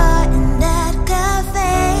you are in that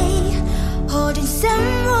cafe, holding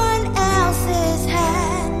someone else's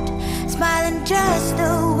hand, smiling just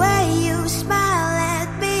the way you smile at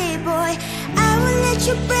me, boy. I will let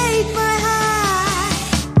you break my heart.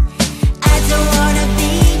 I don't wanna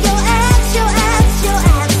be your ex, your ex, your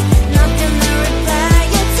ex. Not gonna reply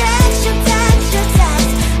your text, your text, your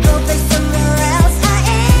text. Go play somewhere else, I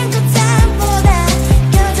ain't got time for that.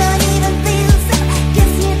 You don't even feel so,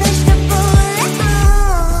 guess you dodged the bullet.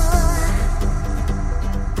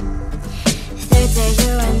 Third day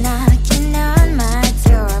you are knocking on my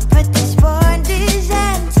door, but this world is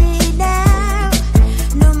empty now.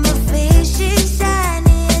 No more fishing, sun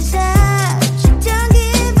is up. Don't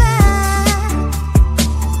give up.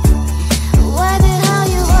 Why the hell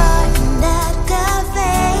you are in that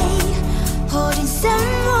cafe, holding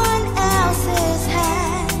someone else's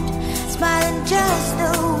hand, smiling just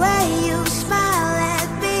the way you smile at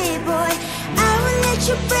me, boy. I will let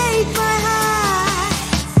you break my heart.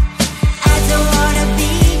 I don't wanna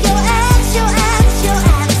be your ex, your ex, your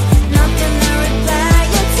ex. Not gonna reply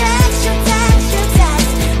your text, your text, your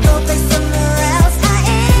text. Go play somewhere else, I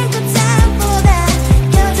ain't got time for that.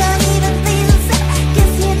 You don't even feel so,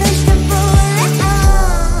 guess you dodged the bullet.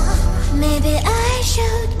 Maybe I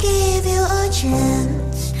should give you a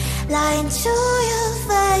chance. Lying to your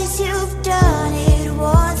face, you've done it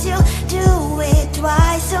once, you do it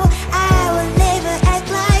twice, so I will never act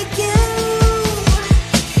like you.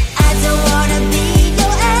 I don't wanna be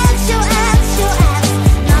your ex, your ex, your ex.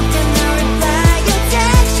 Not gonna reply your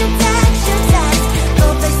text, your text, your text. Go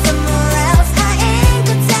play somewhere else, I ain't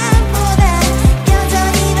got time for that. You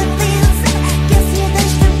don't even feel so, guess you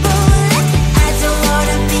dodged the bullet. I don't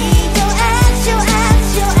wanna be your ex, your ex,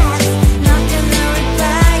 your ex. Not gonna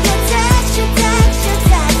reply your text, your text, your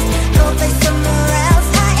text. Go play somewhere else,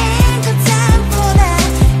 I ain't got time for that.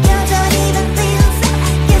 You don't even feel so,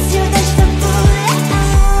 guess you dodged the bullet.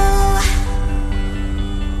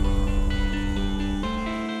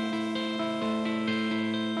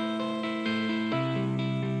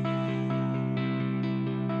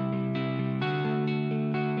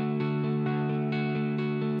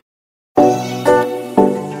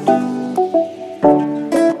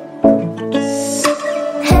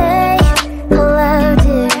 Hey, hello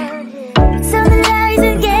dear. Something that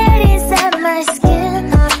isn't getting inside my skin.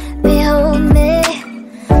 Behold me,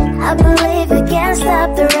 I believe we can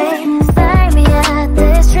stop the rain. Find me at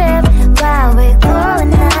this trip while we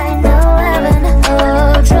calling 911.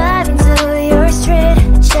 Oh, driving to your street.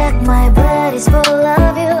 Check my body's full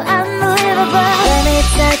of you, unbelievable. Let me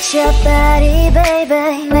touch your body,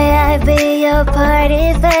 baby.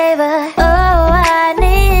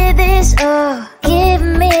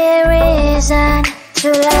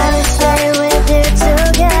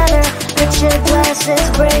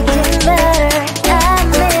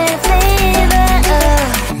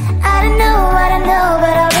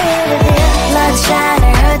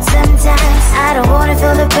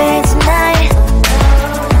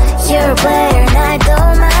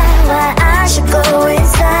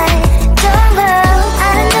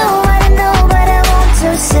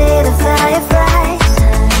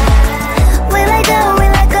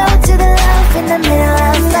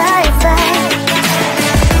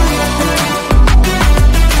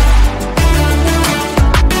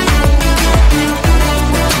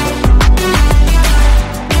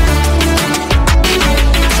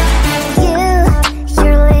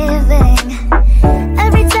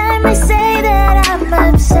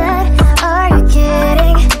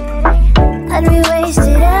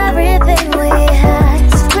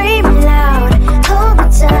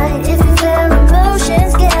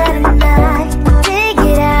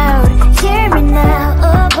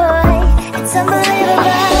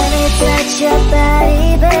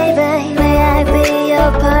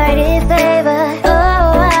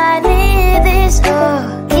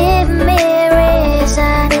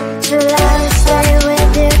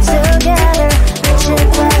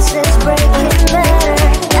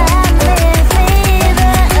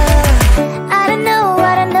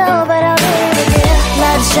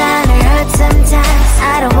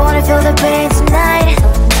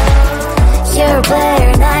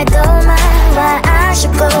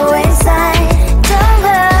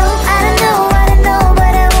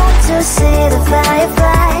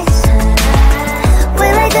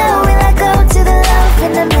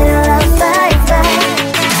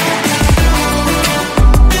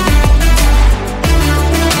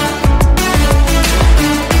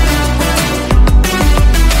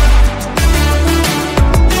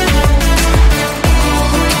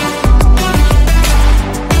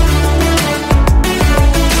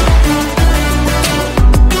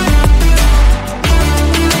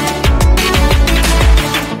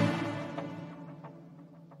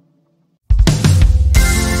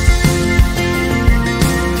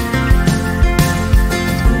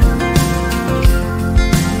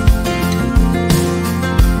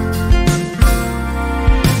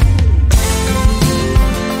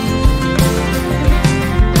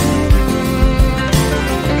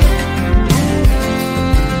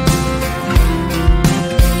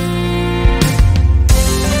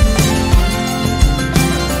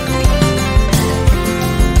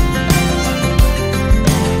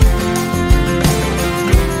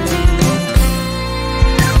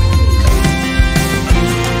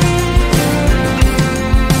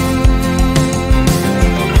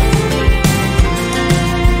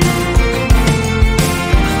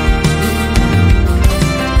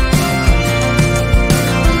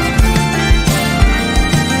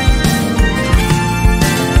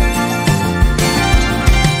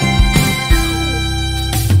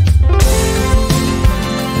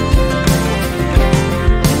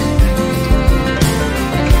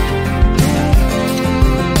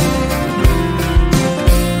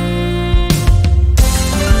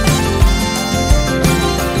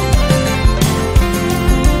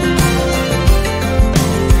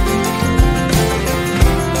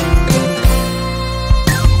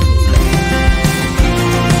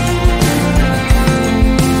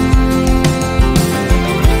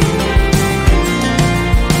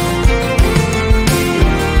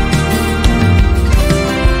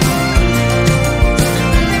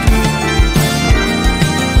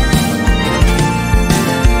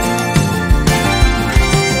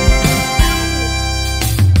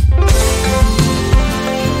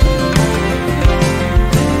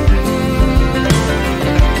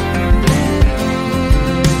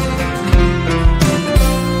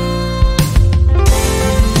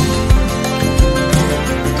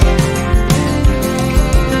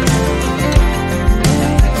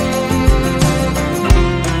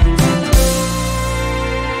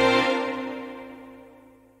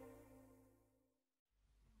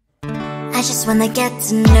 just wanna get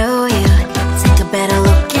to know you. Take a better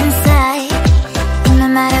look inside. No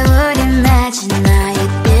matter what, imagine now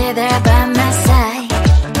you'd be there by my side.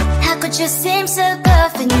 How could you seem so good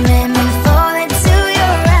when you made me fall into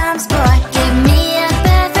your arms, boy? Give me a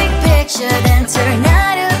perfect picture, then turn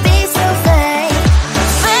out to be so fake.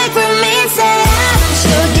 Fake for me, say I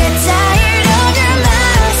should get tired of your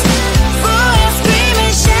lies. Boy, I scream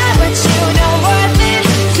and shout, but you don't worth it.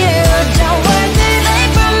 You don't worth it.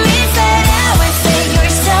 Fake for me, say I would say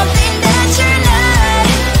you're something that you're not.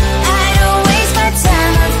 I don't waste my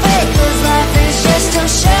time on fake, 'cause life is just too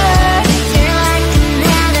short. You're like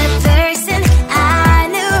another person. I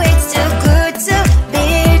knew it's too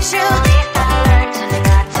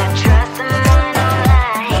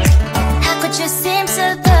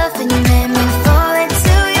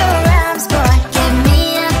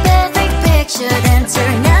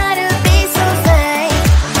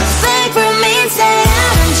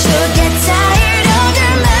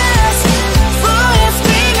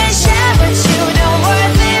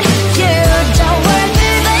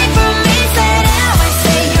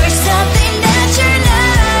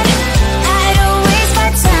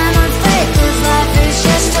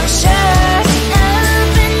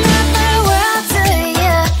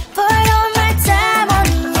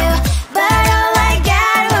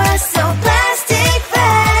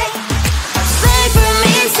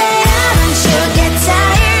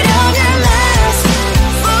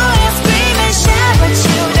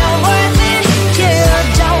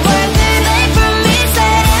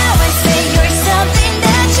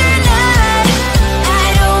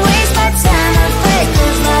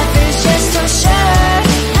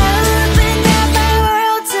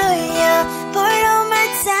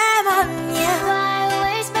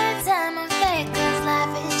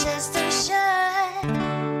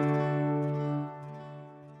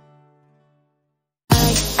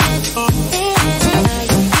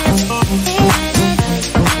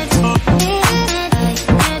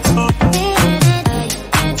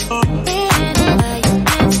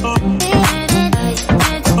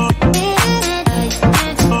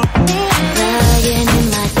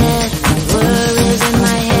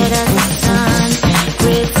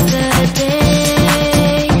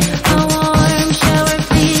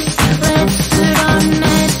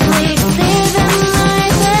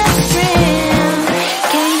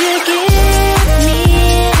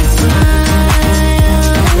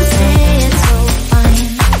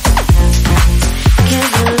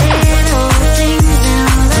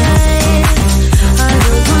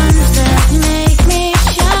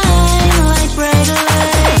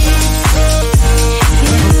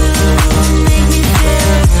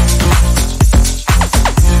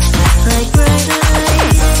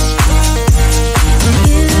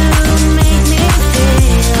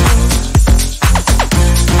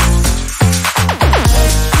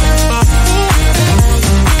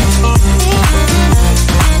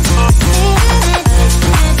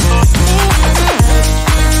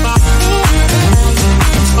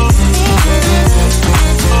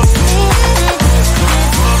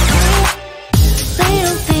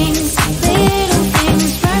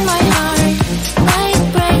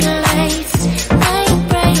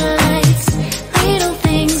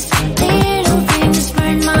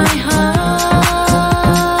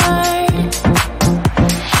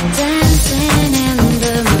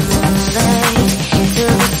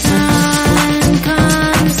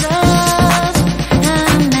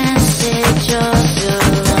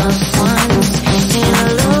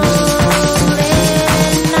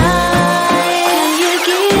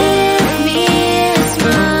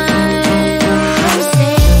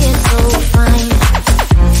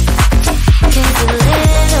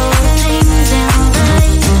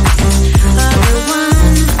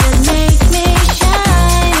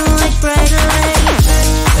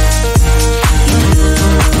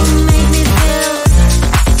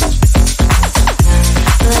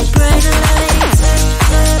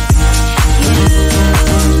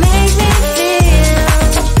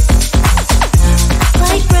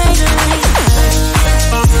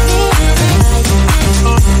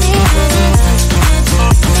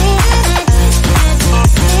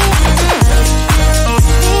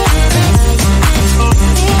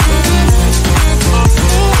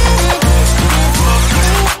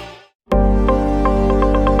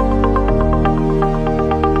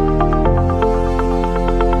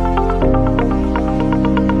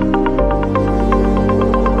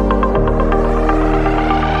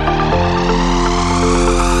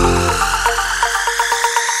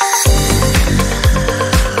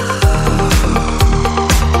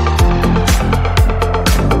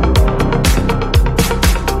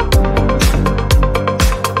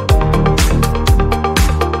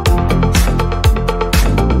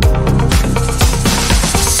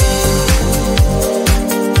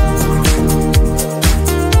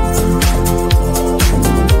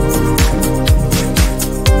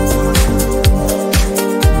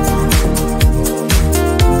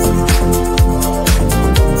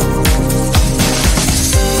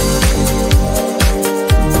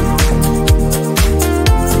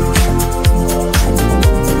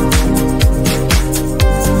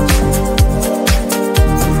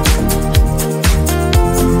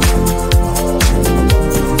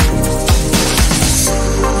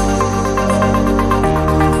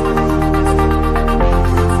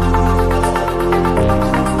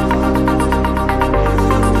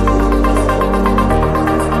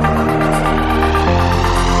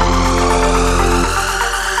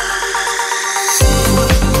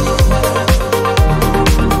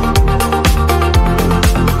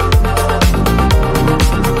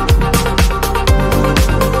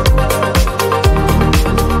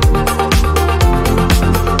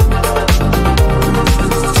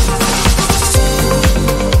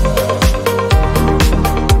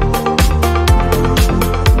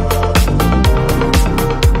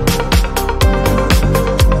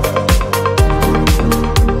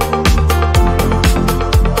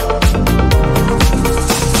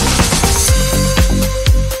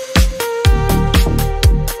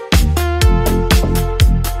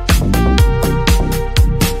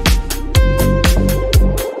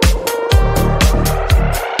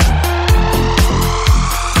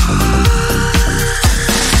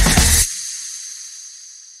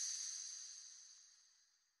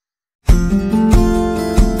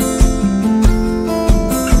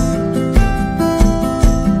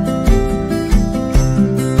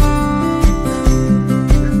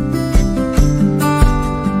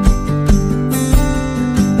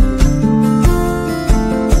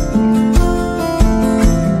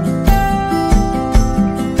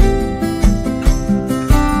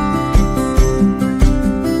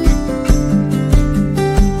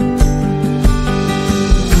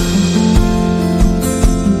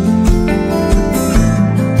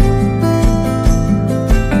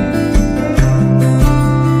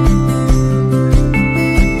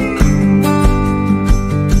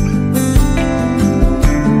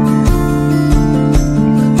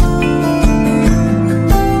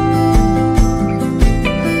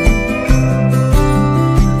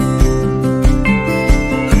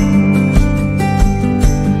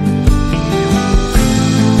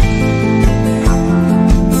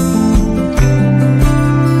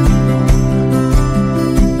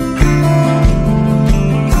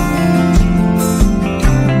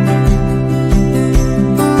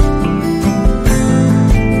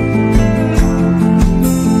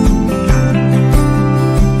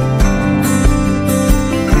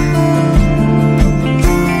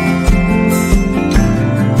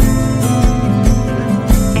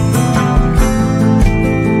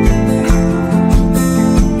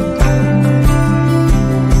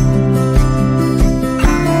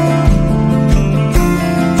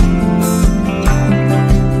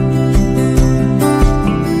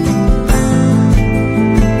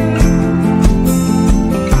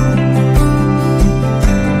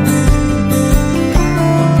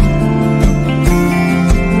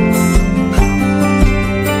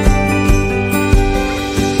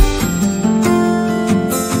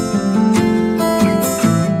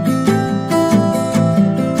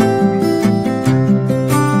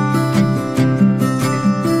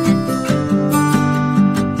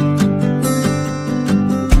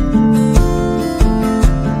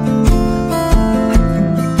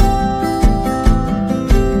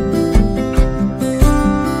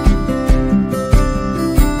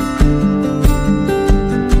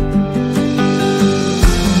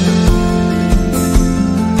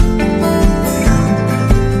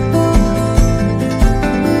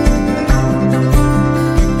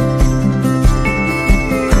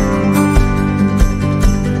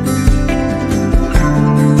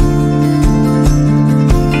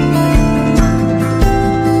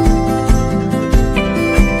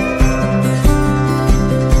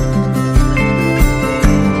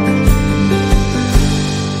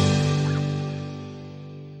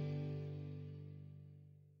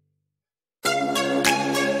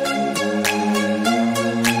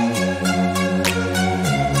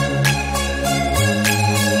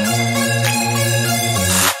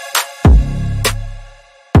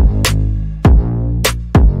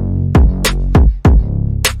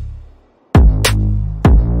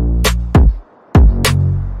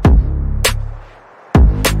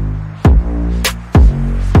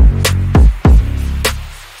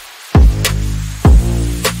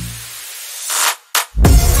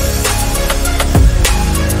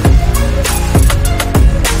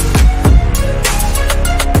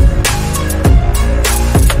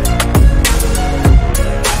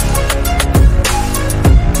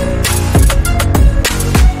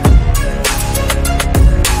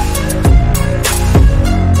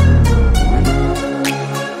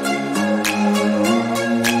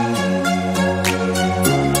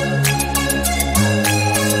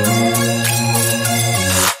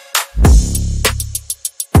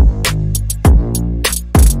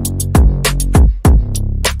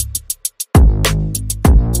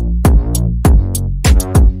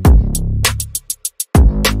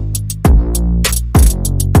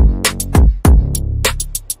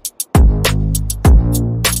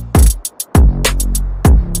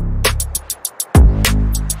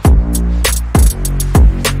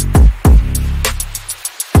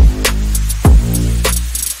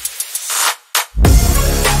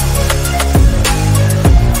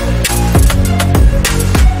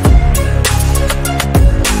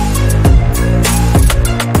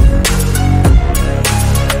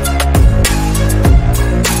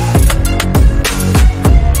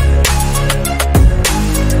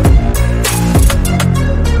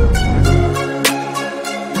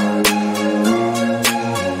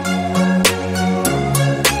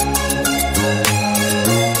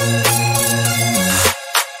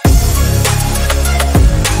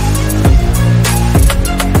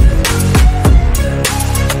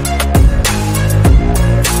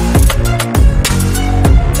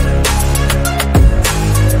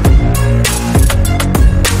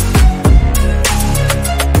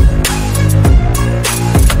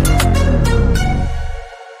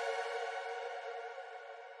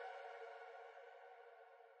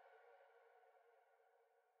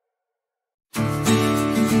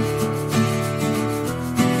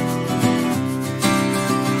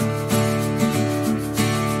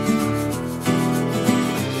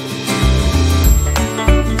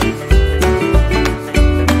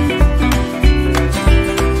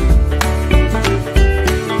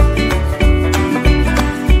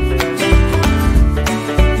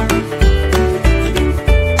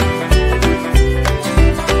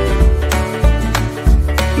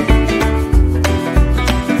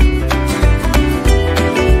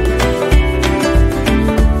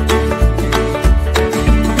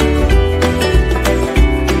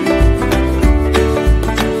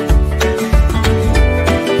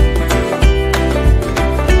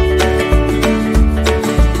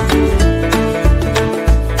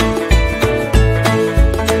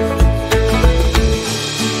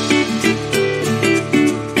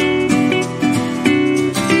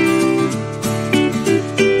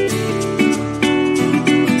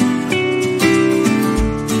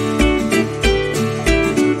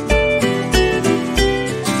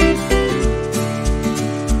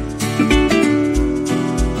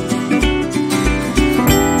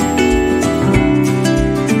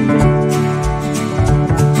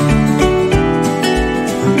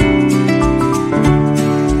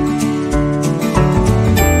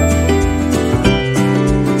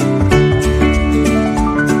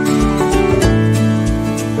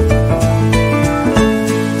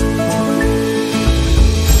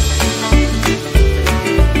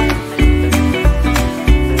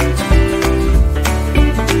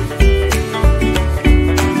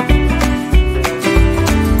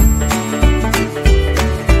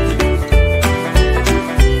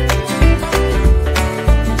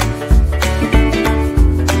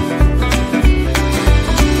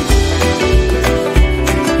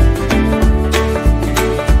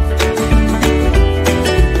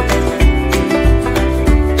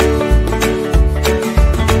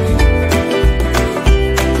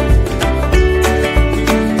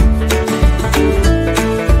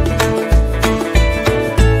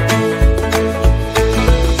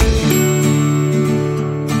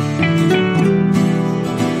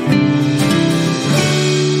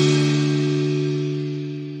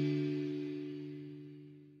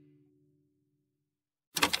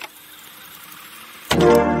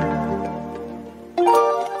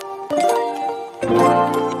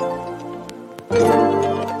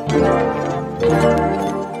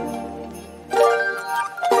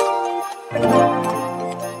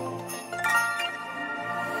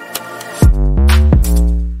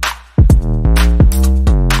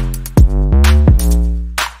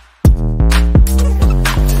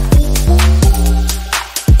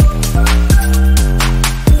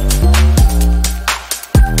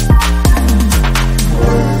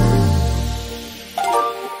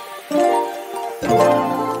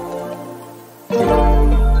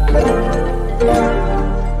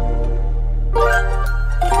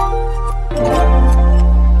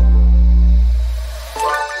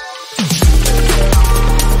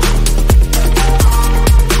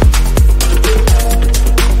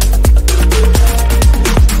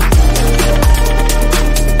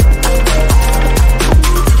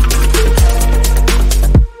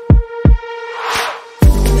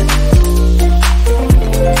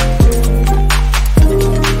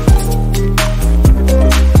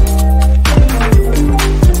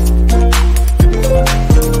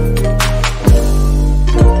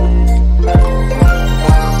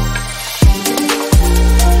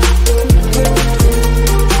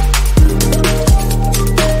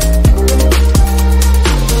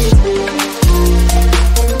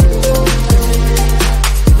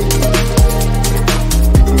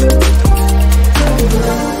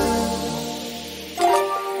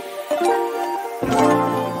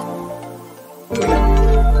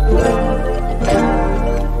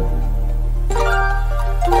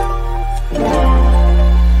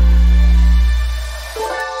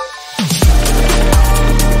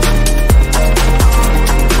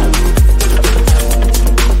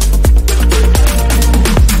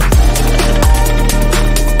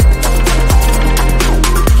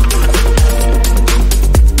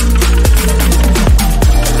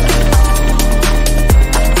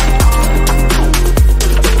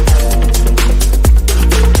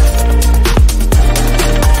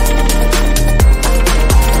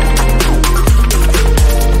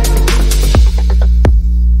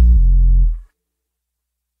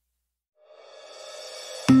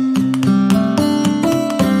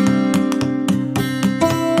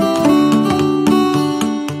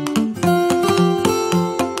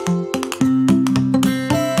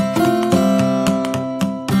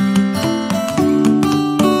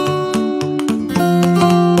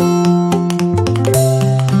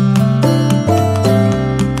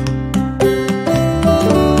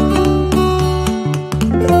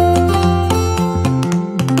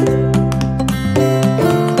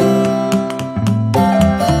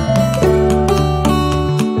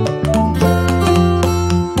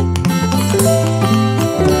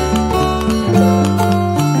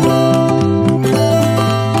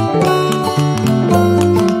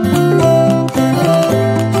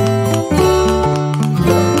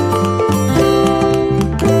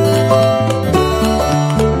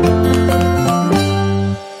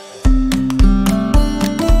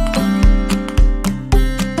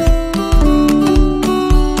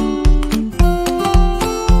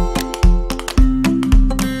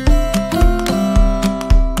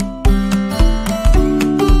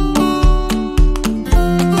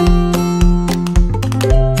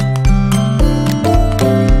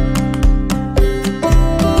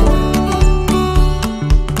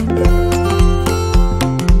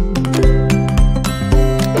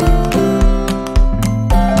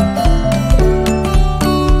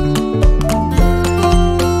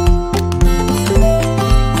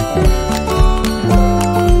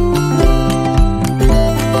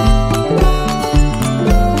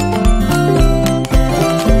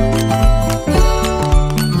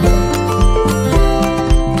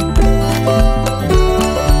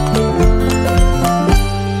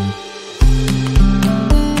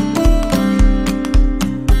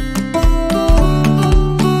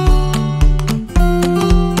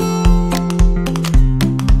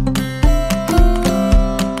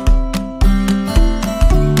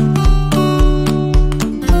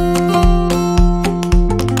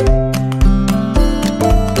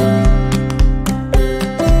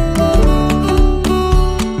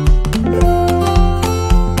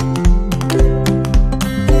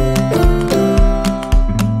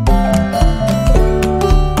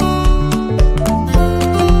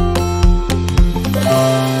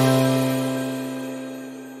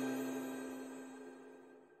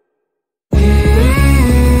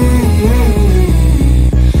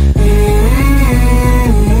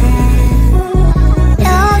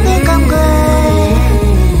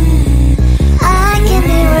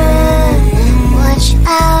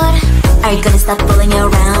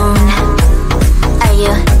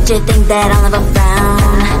you think that I'll never frown?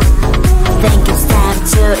 Think it's time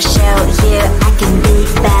to show you I can be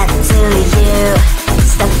bad to you.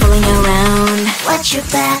 Stop fooling around. Watch your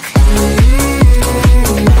back.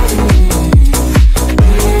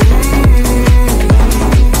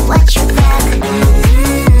 Watch your back.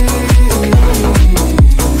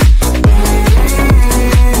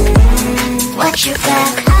 Watch your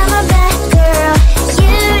back. I'm a bad girl.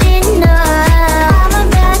 You didn't know. I'm a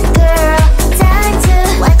bad girl. Time to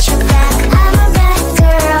watch your back. I'm a bad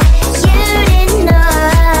girl. You didn't know.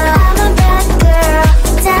 I'm a bad girl.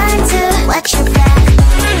 Time to watch your back.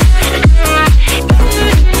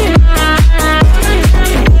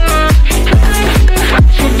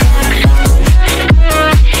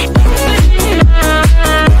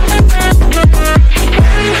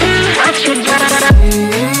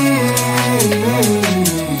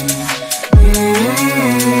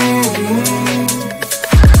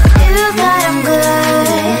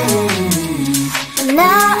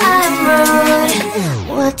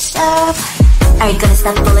 Are you gonna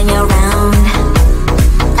stop fooling around?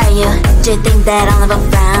 Do you think that I'll never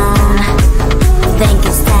frown? Think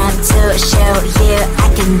it's time to show you I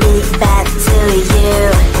can be bad to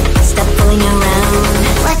you. Stop fooling around.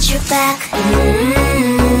 Watch your back.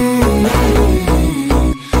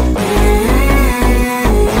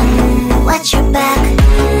 Watch your back.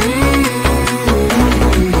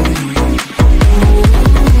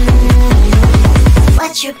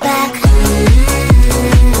 Watch your back.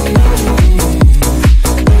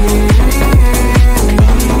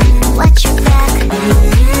 Watch your back.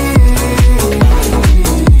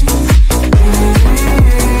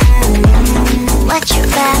 Watch your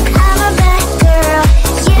back. I'm a bad girl.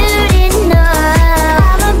 You didn't know.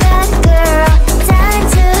 I'm a bad girl. Time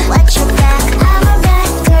to watch your back. I'm a bad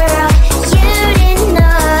girl. You didn't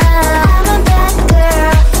know. I'm a bad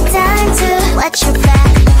girl. Time to watch your back.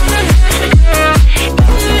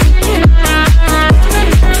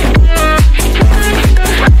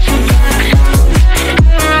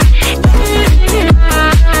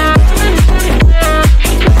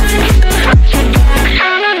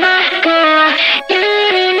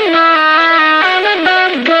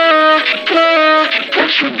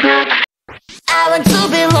 I want to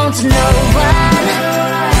belong to no one.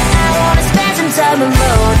 I wanna spend some time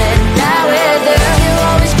alone and not with you. You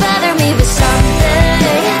always bother me with something.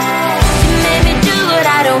 You made me do what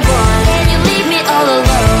I don't want, and you leave me all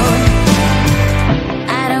alone.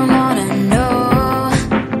 I don't wanna know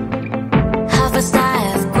how fast I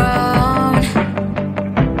have grown.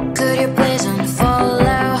 Could you please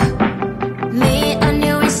unfollow me on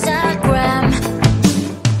your Instagram?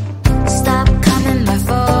 Stop commenting my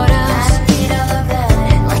photos,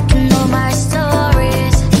 like you know my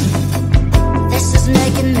stories. This is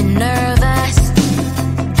making me nervous.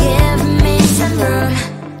 Give me some room.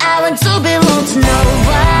 I want to belong to no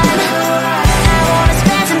one. I wanna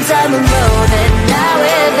spend some time alone and not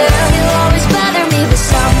with you. You always bother me with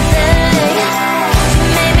something. You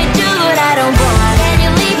made me do what I don't want, and you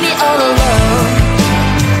leave me all alone.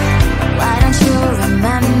 Why don't you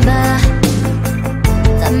remember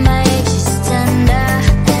that my age is tender?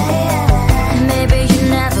 Maybe you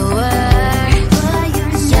never were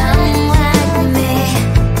young like me,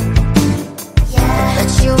 but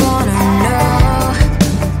you wanna know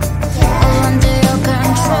all under your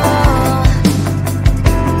control.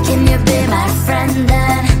 Can you be my friend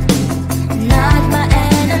then, not my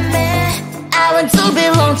enemy? I want to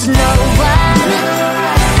belong to no one.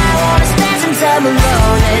 I wanna spend some time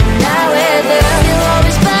alone and not with you. You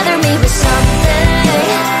always bother me with something.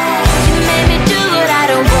 You made me do what I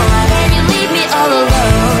don't want, and you leave me all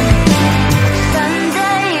alone.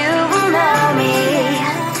 Someday you will know me.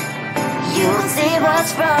 You'll see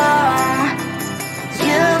what's wrong.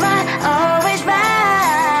 You might always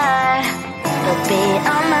right, but be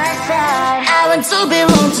on my side. I want to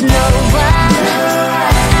belong to no one.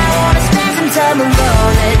 I wanna spend some time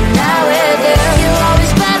alone and not with you. You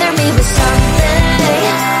always bother me with something.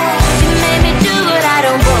 You made me do what I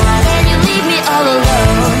don't want, and you leave me all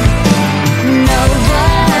alone. No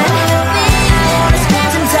one. I wanna spend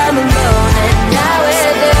some time alone and not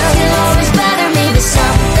with you. You always bother me with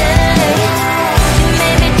something. You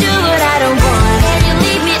made me do what I don't want, and you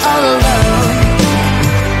leave me all alone.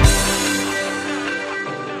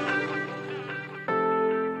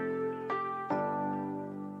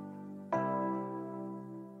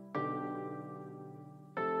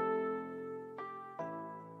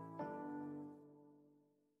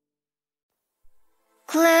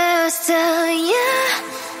 Close to you,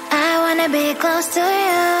 I wanna be close to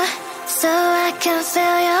you, so I can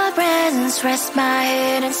feel your presence. Rest my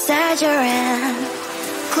head inside your hand.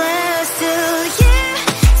 Close to you,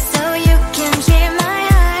 so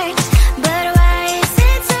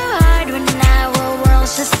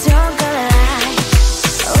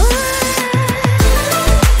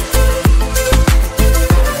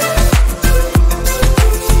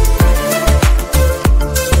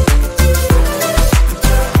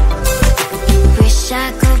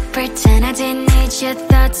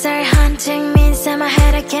thoughts are haunting me inside my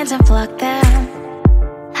head, I can't unplug them.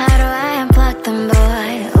 How do I unplug them,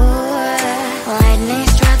 boy? Ooh, lightning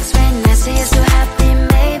strikes when I see you so happy.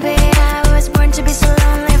 Maybe I was born to be so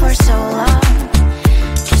lonely for so long.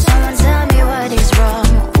 Can someone tell me what is wrong?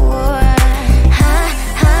 Ooh,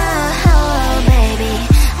 oh, baby,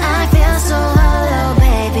 I feel so hollow,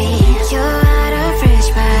 baby. You're out of reach,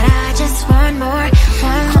 but I just want more.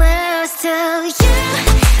 One close to you.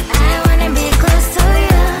 I wanna be close to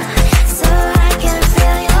you, so I can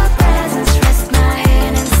feel your presence. Rest my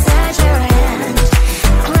hand inside your hand.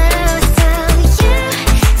 Close to you,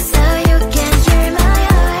 so you can hear my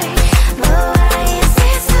heart. But why is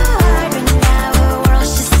it so hard when our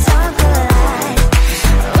worlds just don't collide?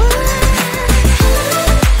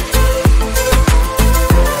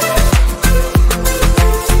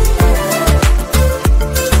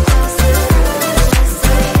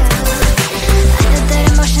 I know that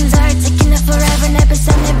emotions are taking it forever, never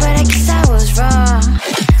sent me, but I guess I was wrong.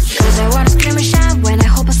 Cause I wanna scream and shout when I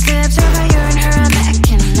hope I slip. So by you and her, I'm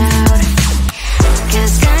backing out.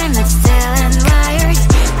 Cause I'm not still and wired.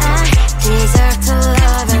 I deserve to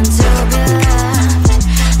love and to be loved.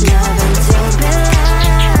 Love and to be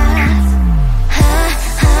loved.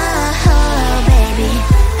 Oh, baby,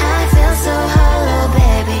 I feel so hollow,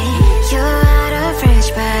 baby. You're out of reach,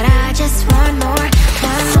 but I just want more.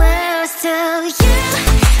 One close to you.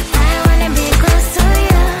 I wanna be close to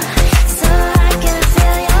you, so I can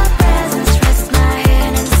feel your presence. Rest my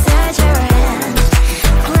hand inside your hand.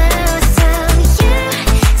 Close to you,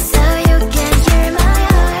 so you can hear my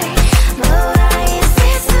heart. But why is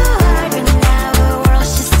it so hard when our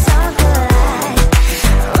worlds just don't collide?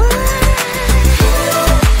 Ooh,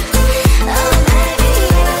 oh baby,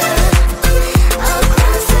 oh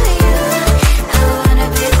close to you. I wanna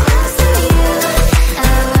be close to you.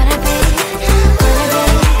 I wanna be close to you.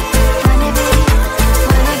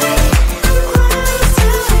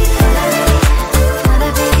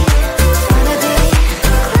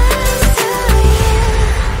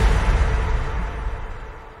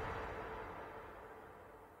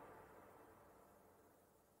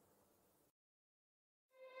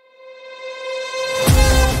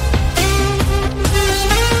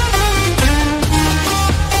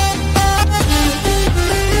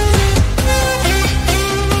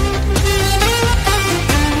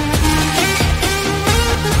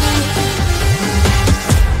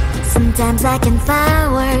 Sometimes I can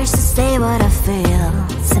find words to say what I feel.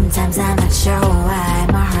 Sometimes I'm not sure why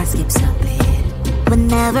my heart skips a beat.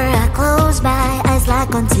 Whenever I close my eyes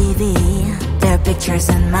like on TV, there are pictures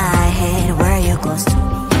in my head where you're close to me.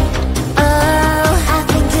 Oh, I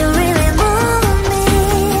think you really move me.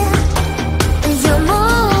 You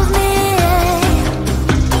move me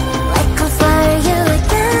like a fire, you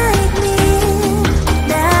ignite me.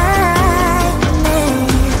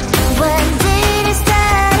 When did it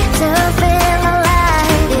start to feel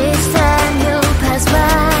alive? Each time you pass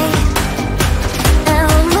by, and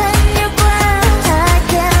when you're gone, I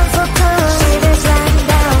can't focus. Shivers running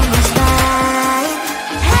down my spine.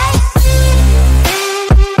 Hey.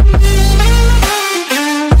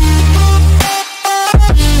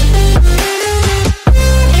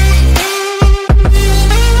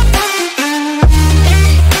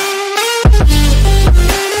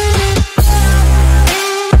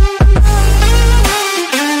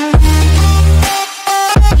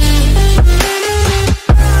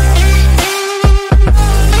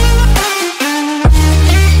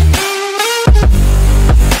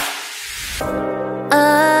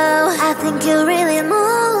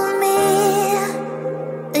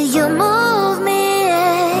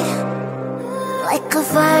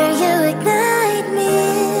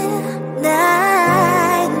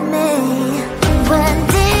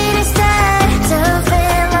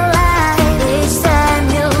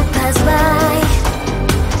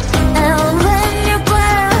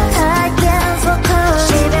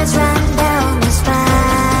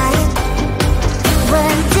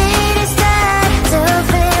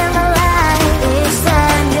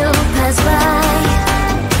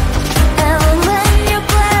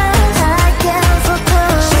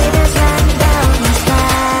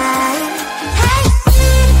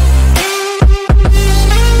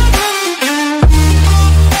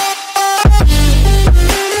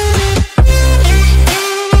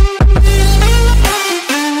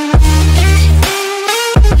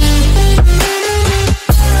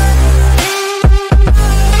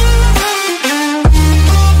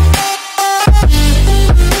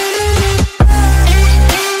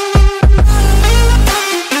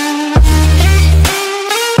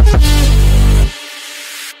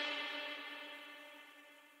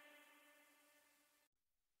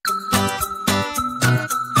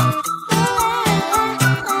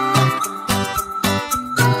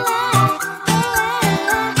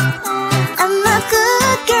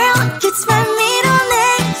 my middle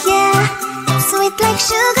name, yeah. Sweet like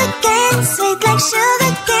sugar cane, sweet like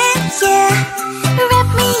sugar cane, yeah. Wrap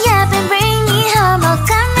me up and bring me home, oh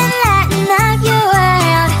come and lighten up your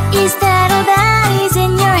world. Is that all that is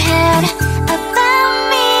in your head about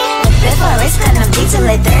me? Before it's gonna be too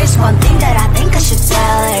late, there's one thing that I think I should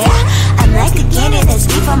tell her, yeah. I'm like a candy that's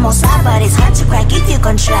deep from outside, but it's hard to crack if you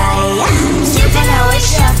gon' try, yeah. You can always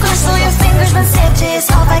shove, cross all your fingers when safety is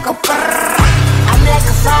off, I go brrrr. I'm like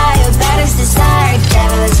a fire, that is desire,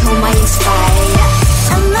 devil is whom I inspire, yeah.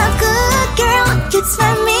 I'm a good girl, it's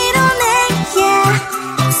my middle name, yeah.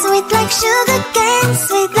 Sweet like sugar cane,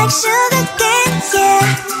 sweet like sugar cane, yeah.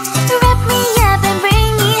 Wrap me up and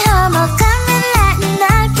bring me home, oh come and lighten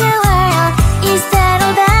up your world. Is that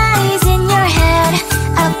all that is in your head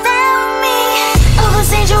about me?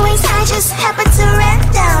 Overstand your wings, I just happen to rent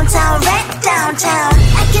downtown,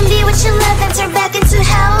 I can be what you love and turn back into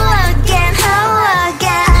hell again,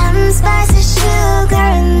 I'm spicy sugar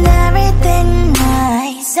and everything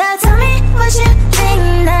nice. So tell me what you think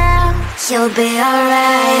now, you'll be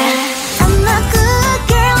alright. I'm a good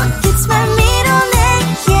girl, it's my middle name,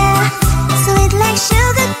 yeah. Sweet like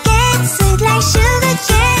sugar cane, sweet like sugar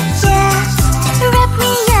cane, yeah. Wrap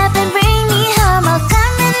me up and bring me home, oh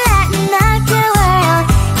come and lighten up your world.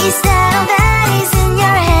 Is that all that is in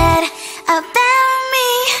your head about me?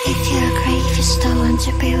 If you agree, if you still want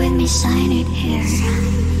to be with me, sign it here.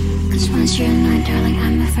 Cause once you're not, darling,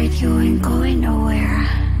 I'm afraid you ain't going nowhere.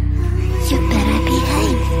 You better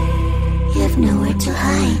behave, you have nowhere to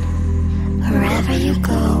hide. Wherever you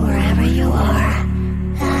go, wherever you are,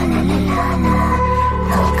 la la la la la,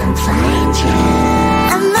 I'll come find you.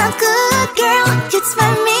 I'm a good girl, it's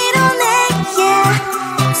my middle name, yeah.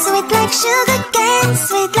 Sweet like sugar cane,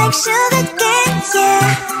 sweet like sugar cane, yeah.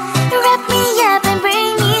 Wrap me up and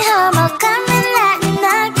bring me home, oh come and lighten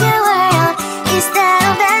up your world. Is that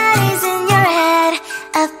all that is in your head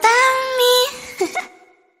about me?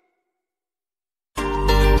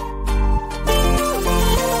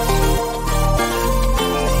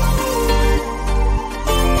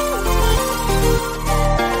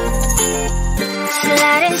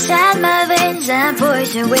 Slide inside my veins and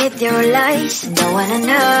poison with your lies. Don't wanna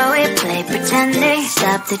know it, play pretending.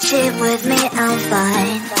 Stop the cheat with me, I'm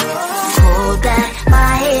fine. Hold that,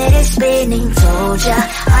 my head is spinning. Told ya,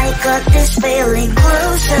 I got this feeling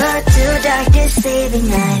closer to dark deceiving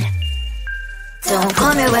night. Don't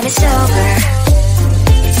call me when it's over.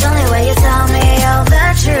 It's only when you tell me all the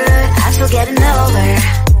truth. I'm still getting over,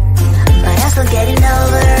 but I'm still getting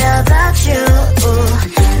over about you.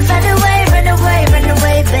 Run away, run away, run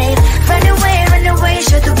away, babe. Run away,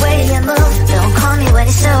 show the way you move. Don't call me when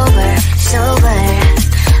it's over, sober,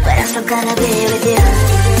 but I'm still gonna be with you.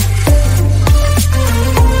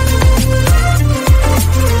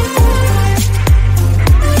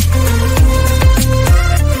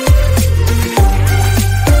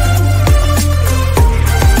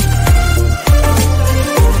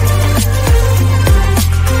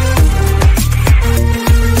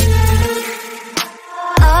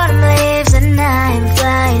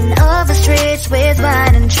 With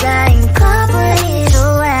wine and trying complete to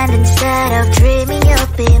end instead of dreaming you'll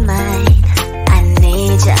be mine. I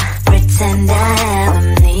need ya, pretend I have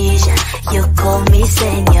amnesia. You call me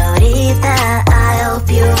señorita, I hope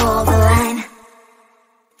you hold the line.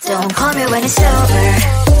 Don't call me when it's over.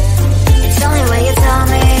 It's only when you tell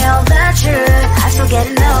me all the truth. I'm still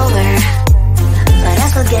getting over, but I'm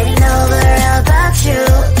still getting over about you.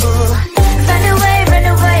 Run away, run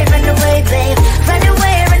away, run away, babe. Run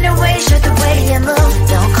away, show the way you move.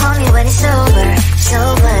 Don't call me when it's over,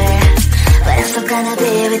 sober, but I'm still gonna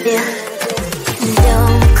be with you.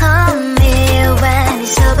 Don't call me when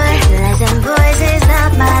it's over. Lies and voices,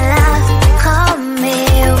 not my love. Call me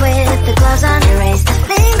with the gloves on. Erase the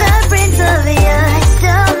fingerprints of yours.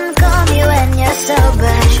 Don't call me when you're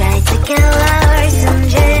sober. Try to kill hours, some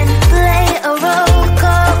gin. Play a role,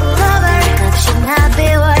 call lover. Cup should not be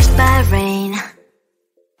washed by rain.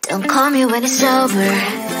 Don't call me when it's over.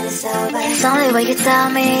 It's only when you tell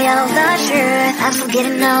me all the truth. I'm still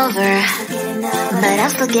getting over, but I'm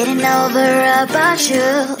still getting over about you.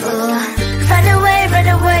 Run away, run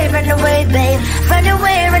away, run away, babe. Run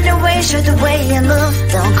away, show the way you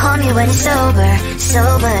move. Don't call me when it's over,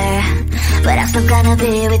 sober, but I'm still gonna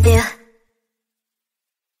be with you.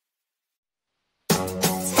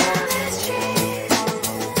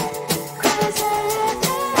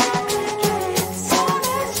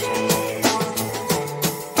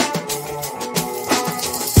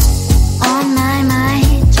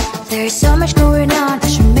 There's so much going on, I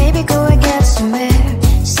should maybe go and get somewhere.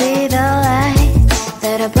 See the lights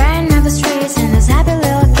that are brighten up the streets, and those happy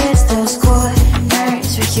little kids, those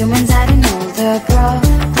corners for humans I don't know. all the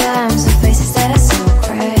problems and faces that are so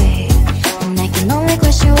great. And I can only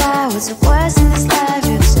question why was it worse in this life,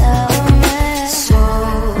 you tell me. So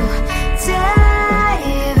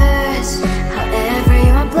diverse, how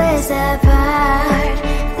everyone plays their part.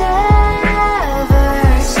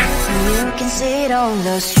 Diverse, and you can see it on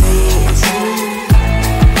the streets.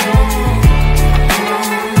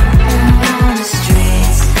 On the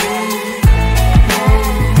streets.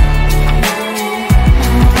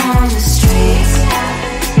 On the streets.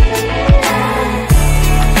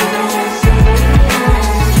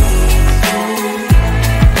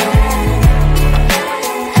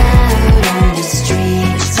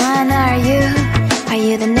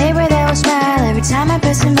 The neighbor that will smile every time I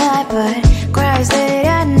pass him by, but cries late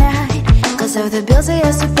at night. Cause of the bills he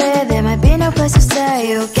has to pay, there might be no place to stay.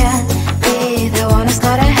 You can't be the one who's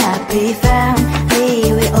got a happy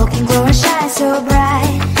family. We all can glow and shine so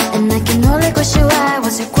bright. And I can only question why,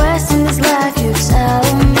 what's your quest in this life, you tell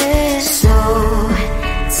me. So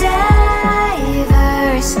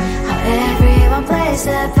diverse, how everyone plays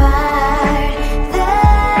their part.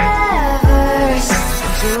 Diverse,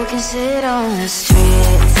 you can sit on the street.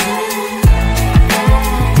 Sit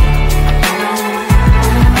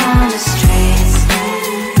on the streets.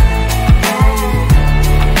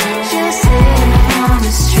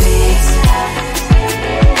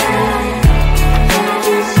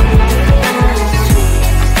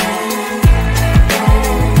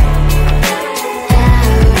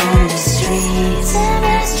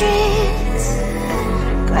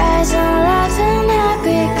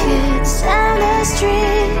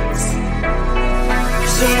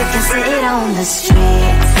 On the streets. On the streets.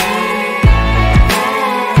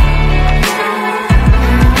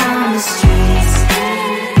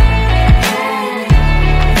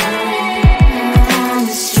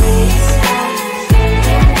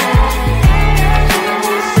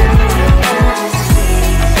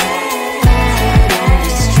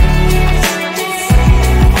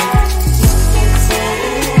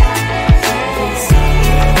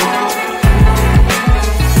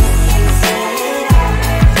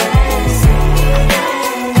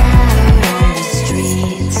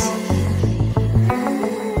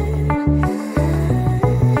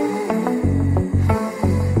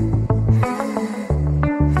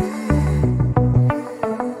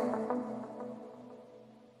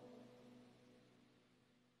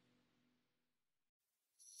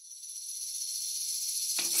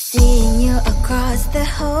 Seeing you across the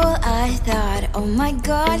hall, I thought, oh my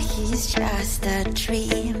god, he's just a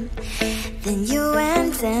dream. Then you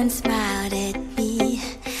went and smiled at me,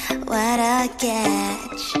 what a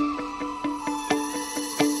catch.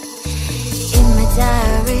 In my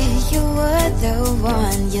diary, you were the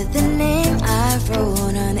one, you're the name I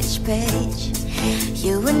wrote on each page.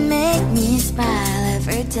 You would make me smile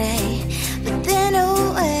every day, but then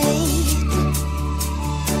oh wait,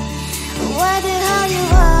 what the hell you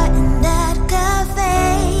are in that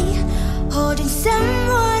cafe, holding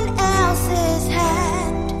someone else's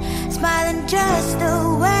hand, smiling just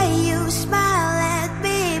the way you smile at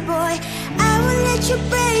me, boy. I will let you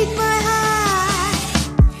break my heart.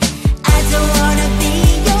 I don't wanna be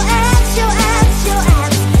your ex, your ex, your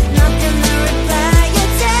ex. Not gonna reply your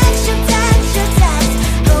text, your text, your text.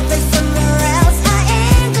 Go back somewhere else, I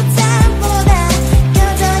ain't got time for that.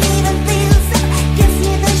 Girl, don't even feel so, gives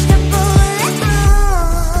me vegetable.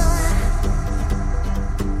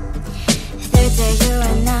 Third day you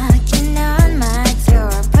are knocking on my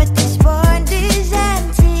door, but this world is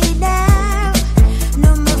empty now.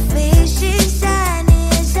 No more fishes, sun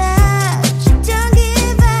is up, you don't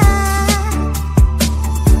give up.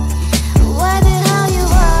 What the hell you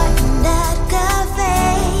are in that cafe,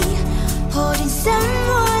 holding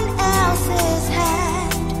someone else's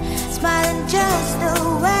hand, smiling just the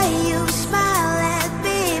way you smile at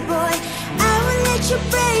me, boy. I will let you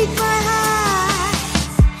break my heart.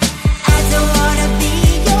 I don't wanna be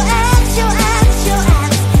your ex, your ex, your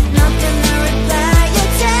ex. Not gonna reply your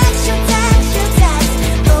text, your text, your text.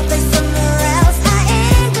 Go back somewhere else, I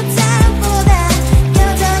ain't got time for that.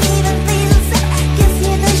 Girl, don't even feel so, gives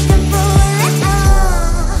me vegetable.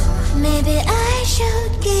 Maybe I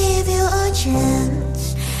should give you a chance.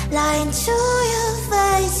 Lying to your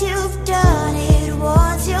face, you've done it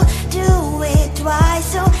once, you do it twice,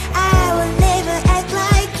 so I will never act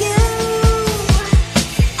like you.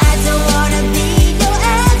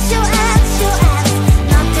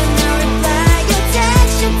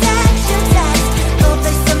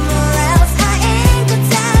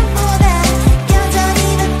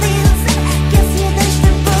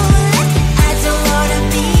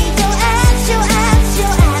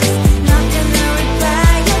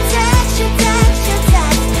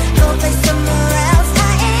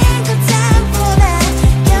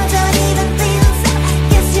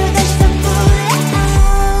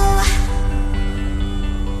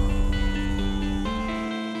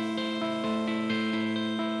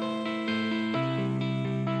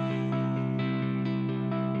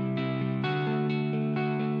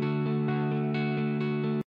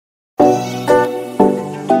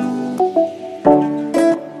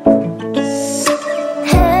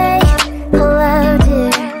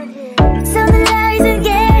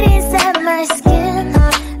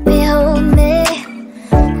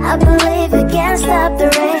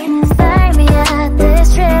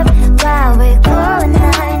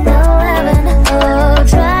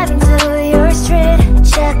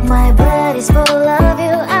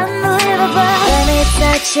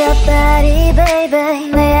 touch your body,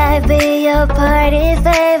 baby? May I be your party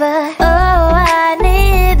favor? Oh, I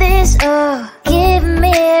need this, oh, give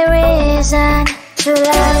me a reason to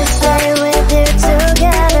let me stay with you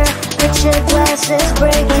together. With your glasses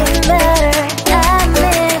breaking better, I'm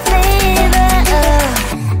in fever,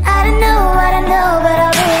 oh. I don't know, but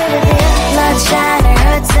I'll be with you. Love trying to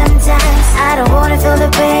hurt sometimes, I don't wanna feel the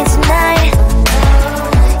pain tonight.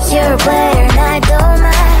 You're a player and I don't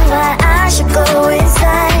mind why I should go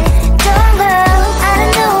inside. Don't go, I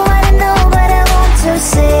don't know, but I want to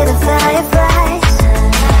see the fireflies.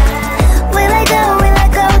 Will I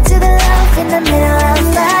go to the love in the middle of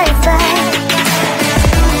fireflies?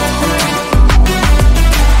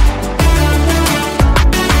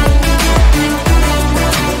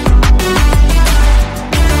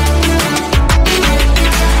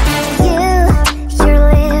 You're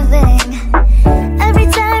leaving. Every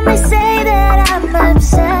time I say that I'm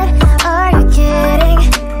upset, are you kidding?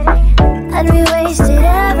 And we wasted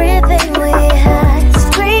everything we had.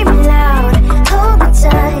 Screaming loud, hold me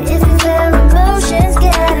tight. If you feel emotions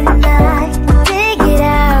getting high, dig it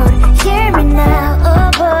out, hear me now. Oh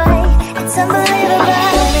boy, it's unbelievable.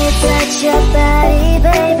 Let me touch your body,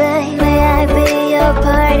 baby. May I be your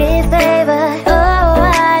party favor? Oh,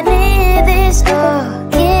 I need this, oh,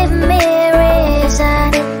 give me a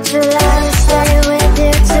reason to let me stay with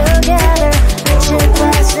you together. With your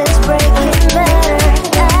glasses breaking better,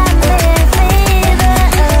 I'm in fever,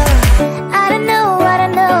 oh. I don't know,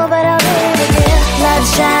 but I'll be with you.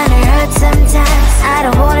 Love's trying to hurt sometimes, I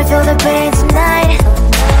don't wanna feel the pain tonight.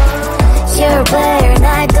 You're a player and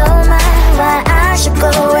I don't mind why I should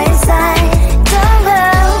go inside. Don't go,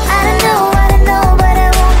 I don't know, but I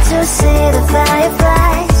want to see the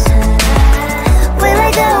fireflies. Will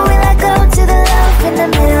I go to the love in the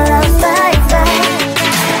middle of fireflies?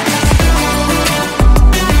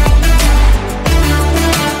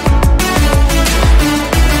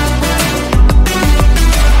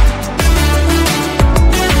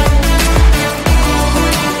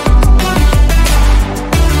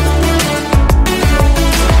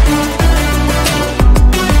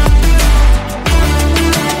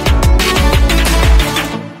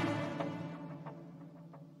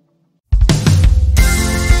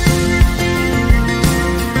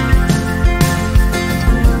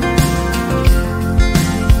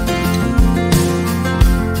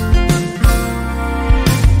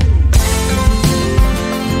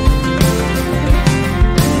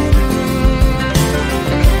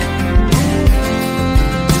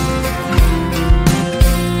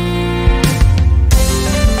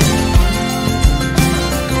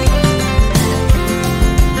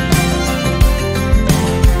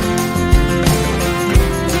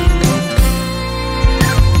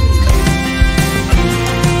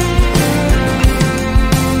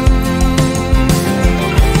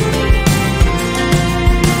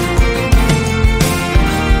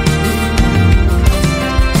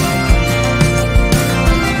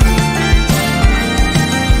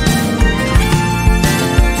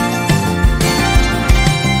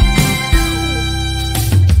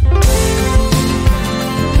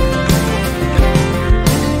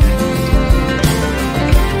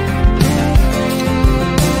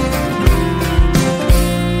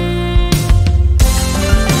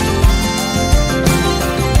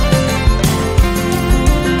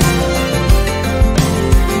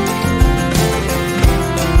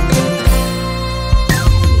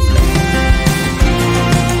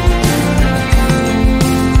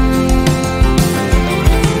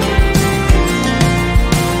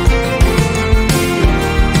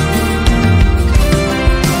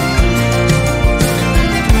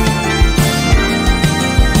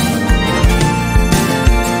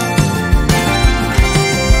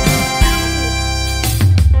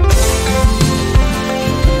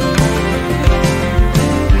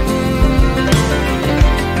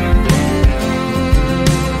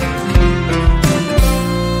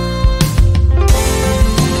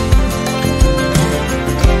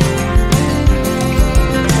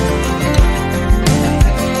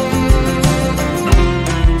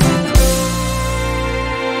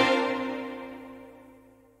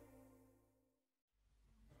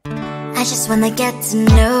 I just wanna get to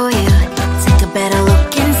know you, take a better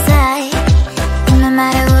look inside. No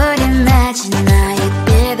matter what, imagine now you'd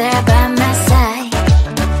be there by my side.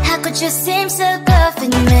 How could you seem so good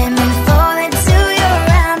when you made me fall into your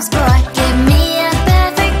arms, boy? Give me a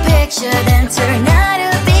perfect picture, then turn out to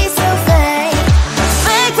be so fake.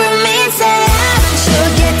 Fake for me, say haven't you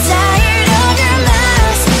get tired of your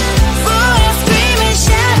lies? Full of scream and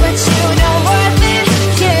shout, but you don't worth it,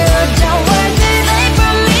 you don't worth it. Fake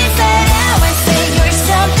for me, say I would say you're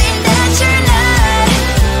something that you're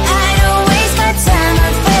not.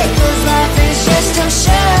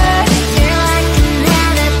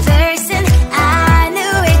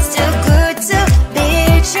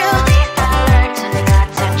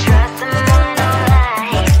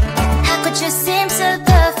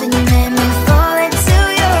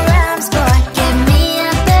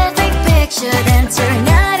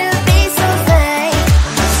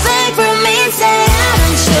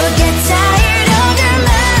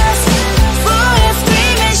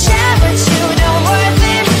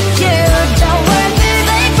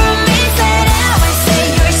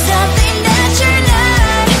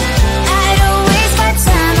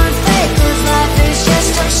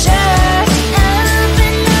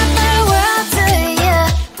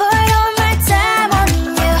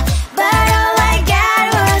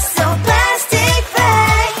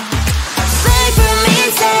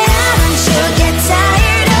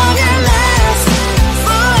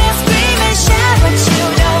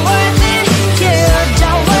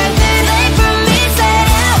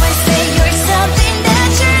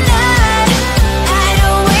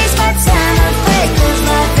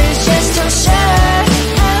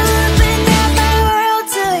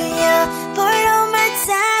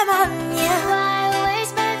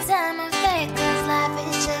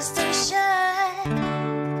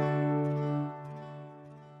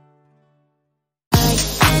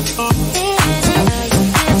 it.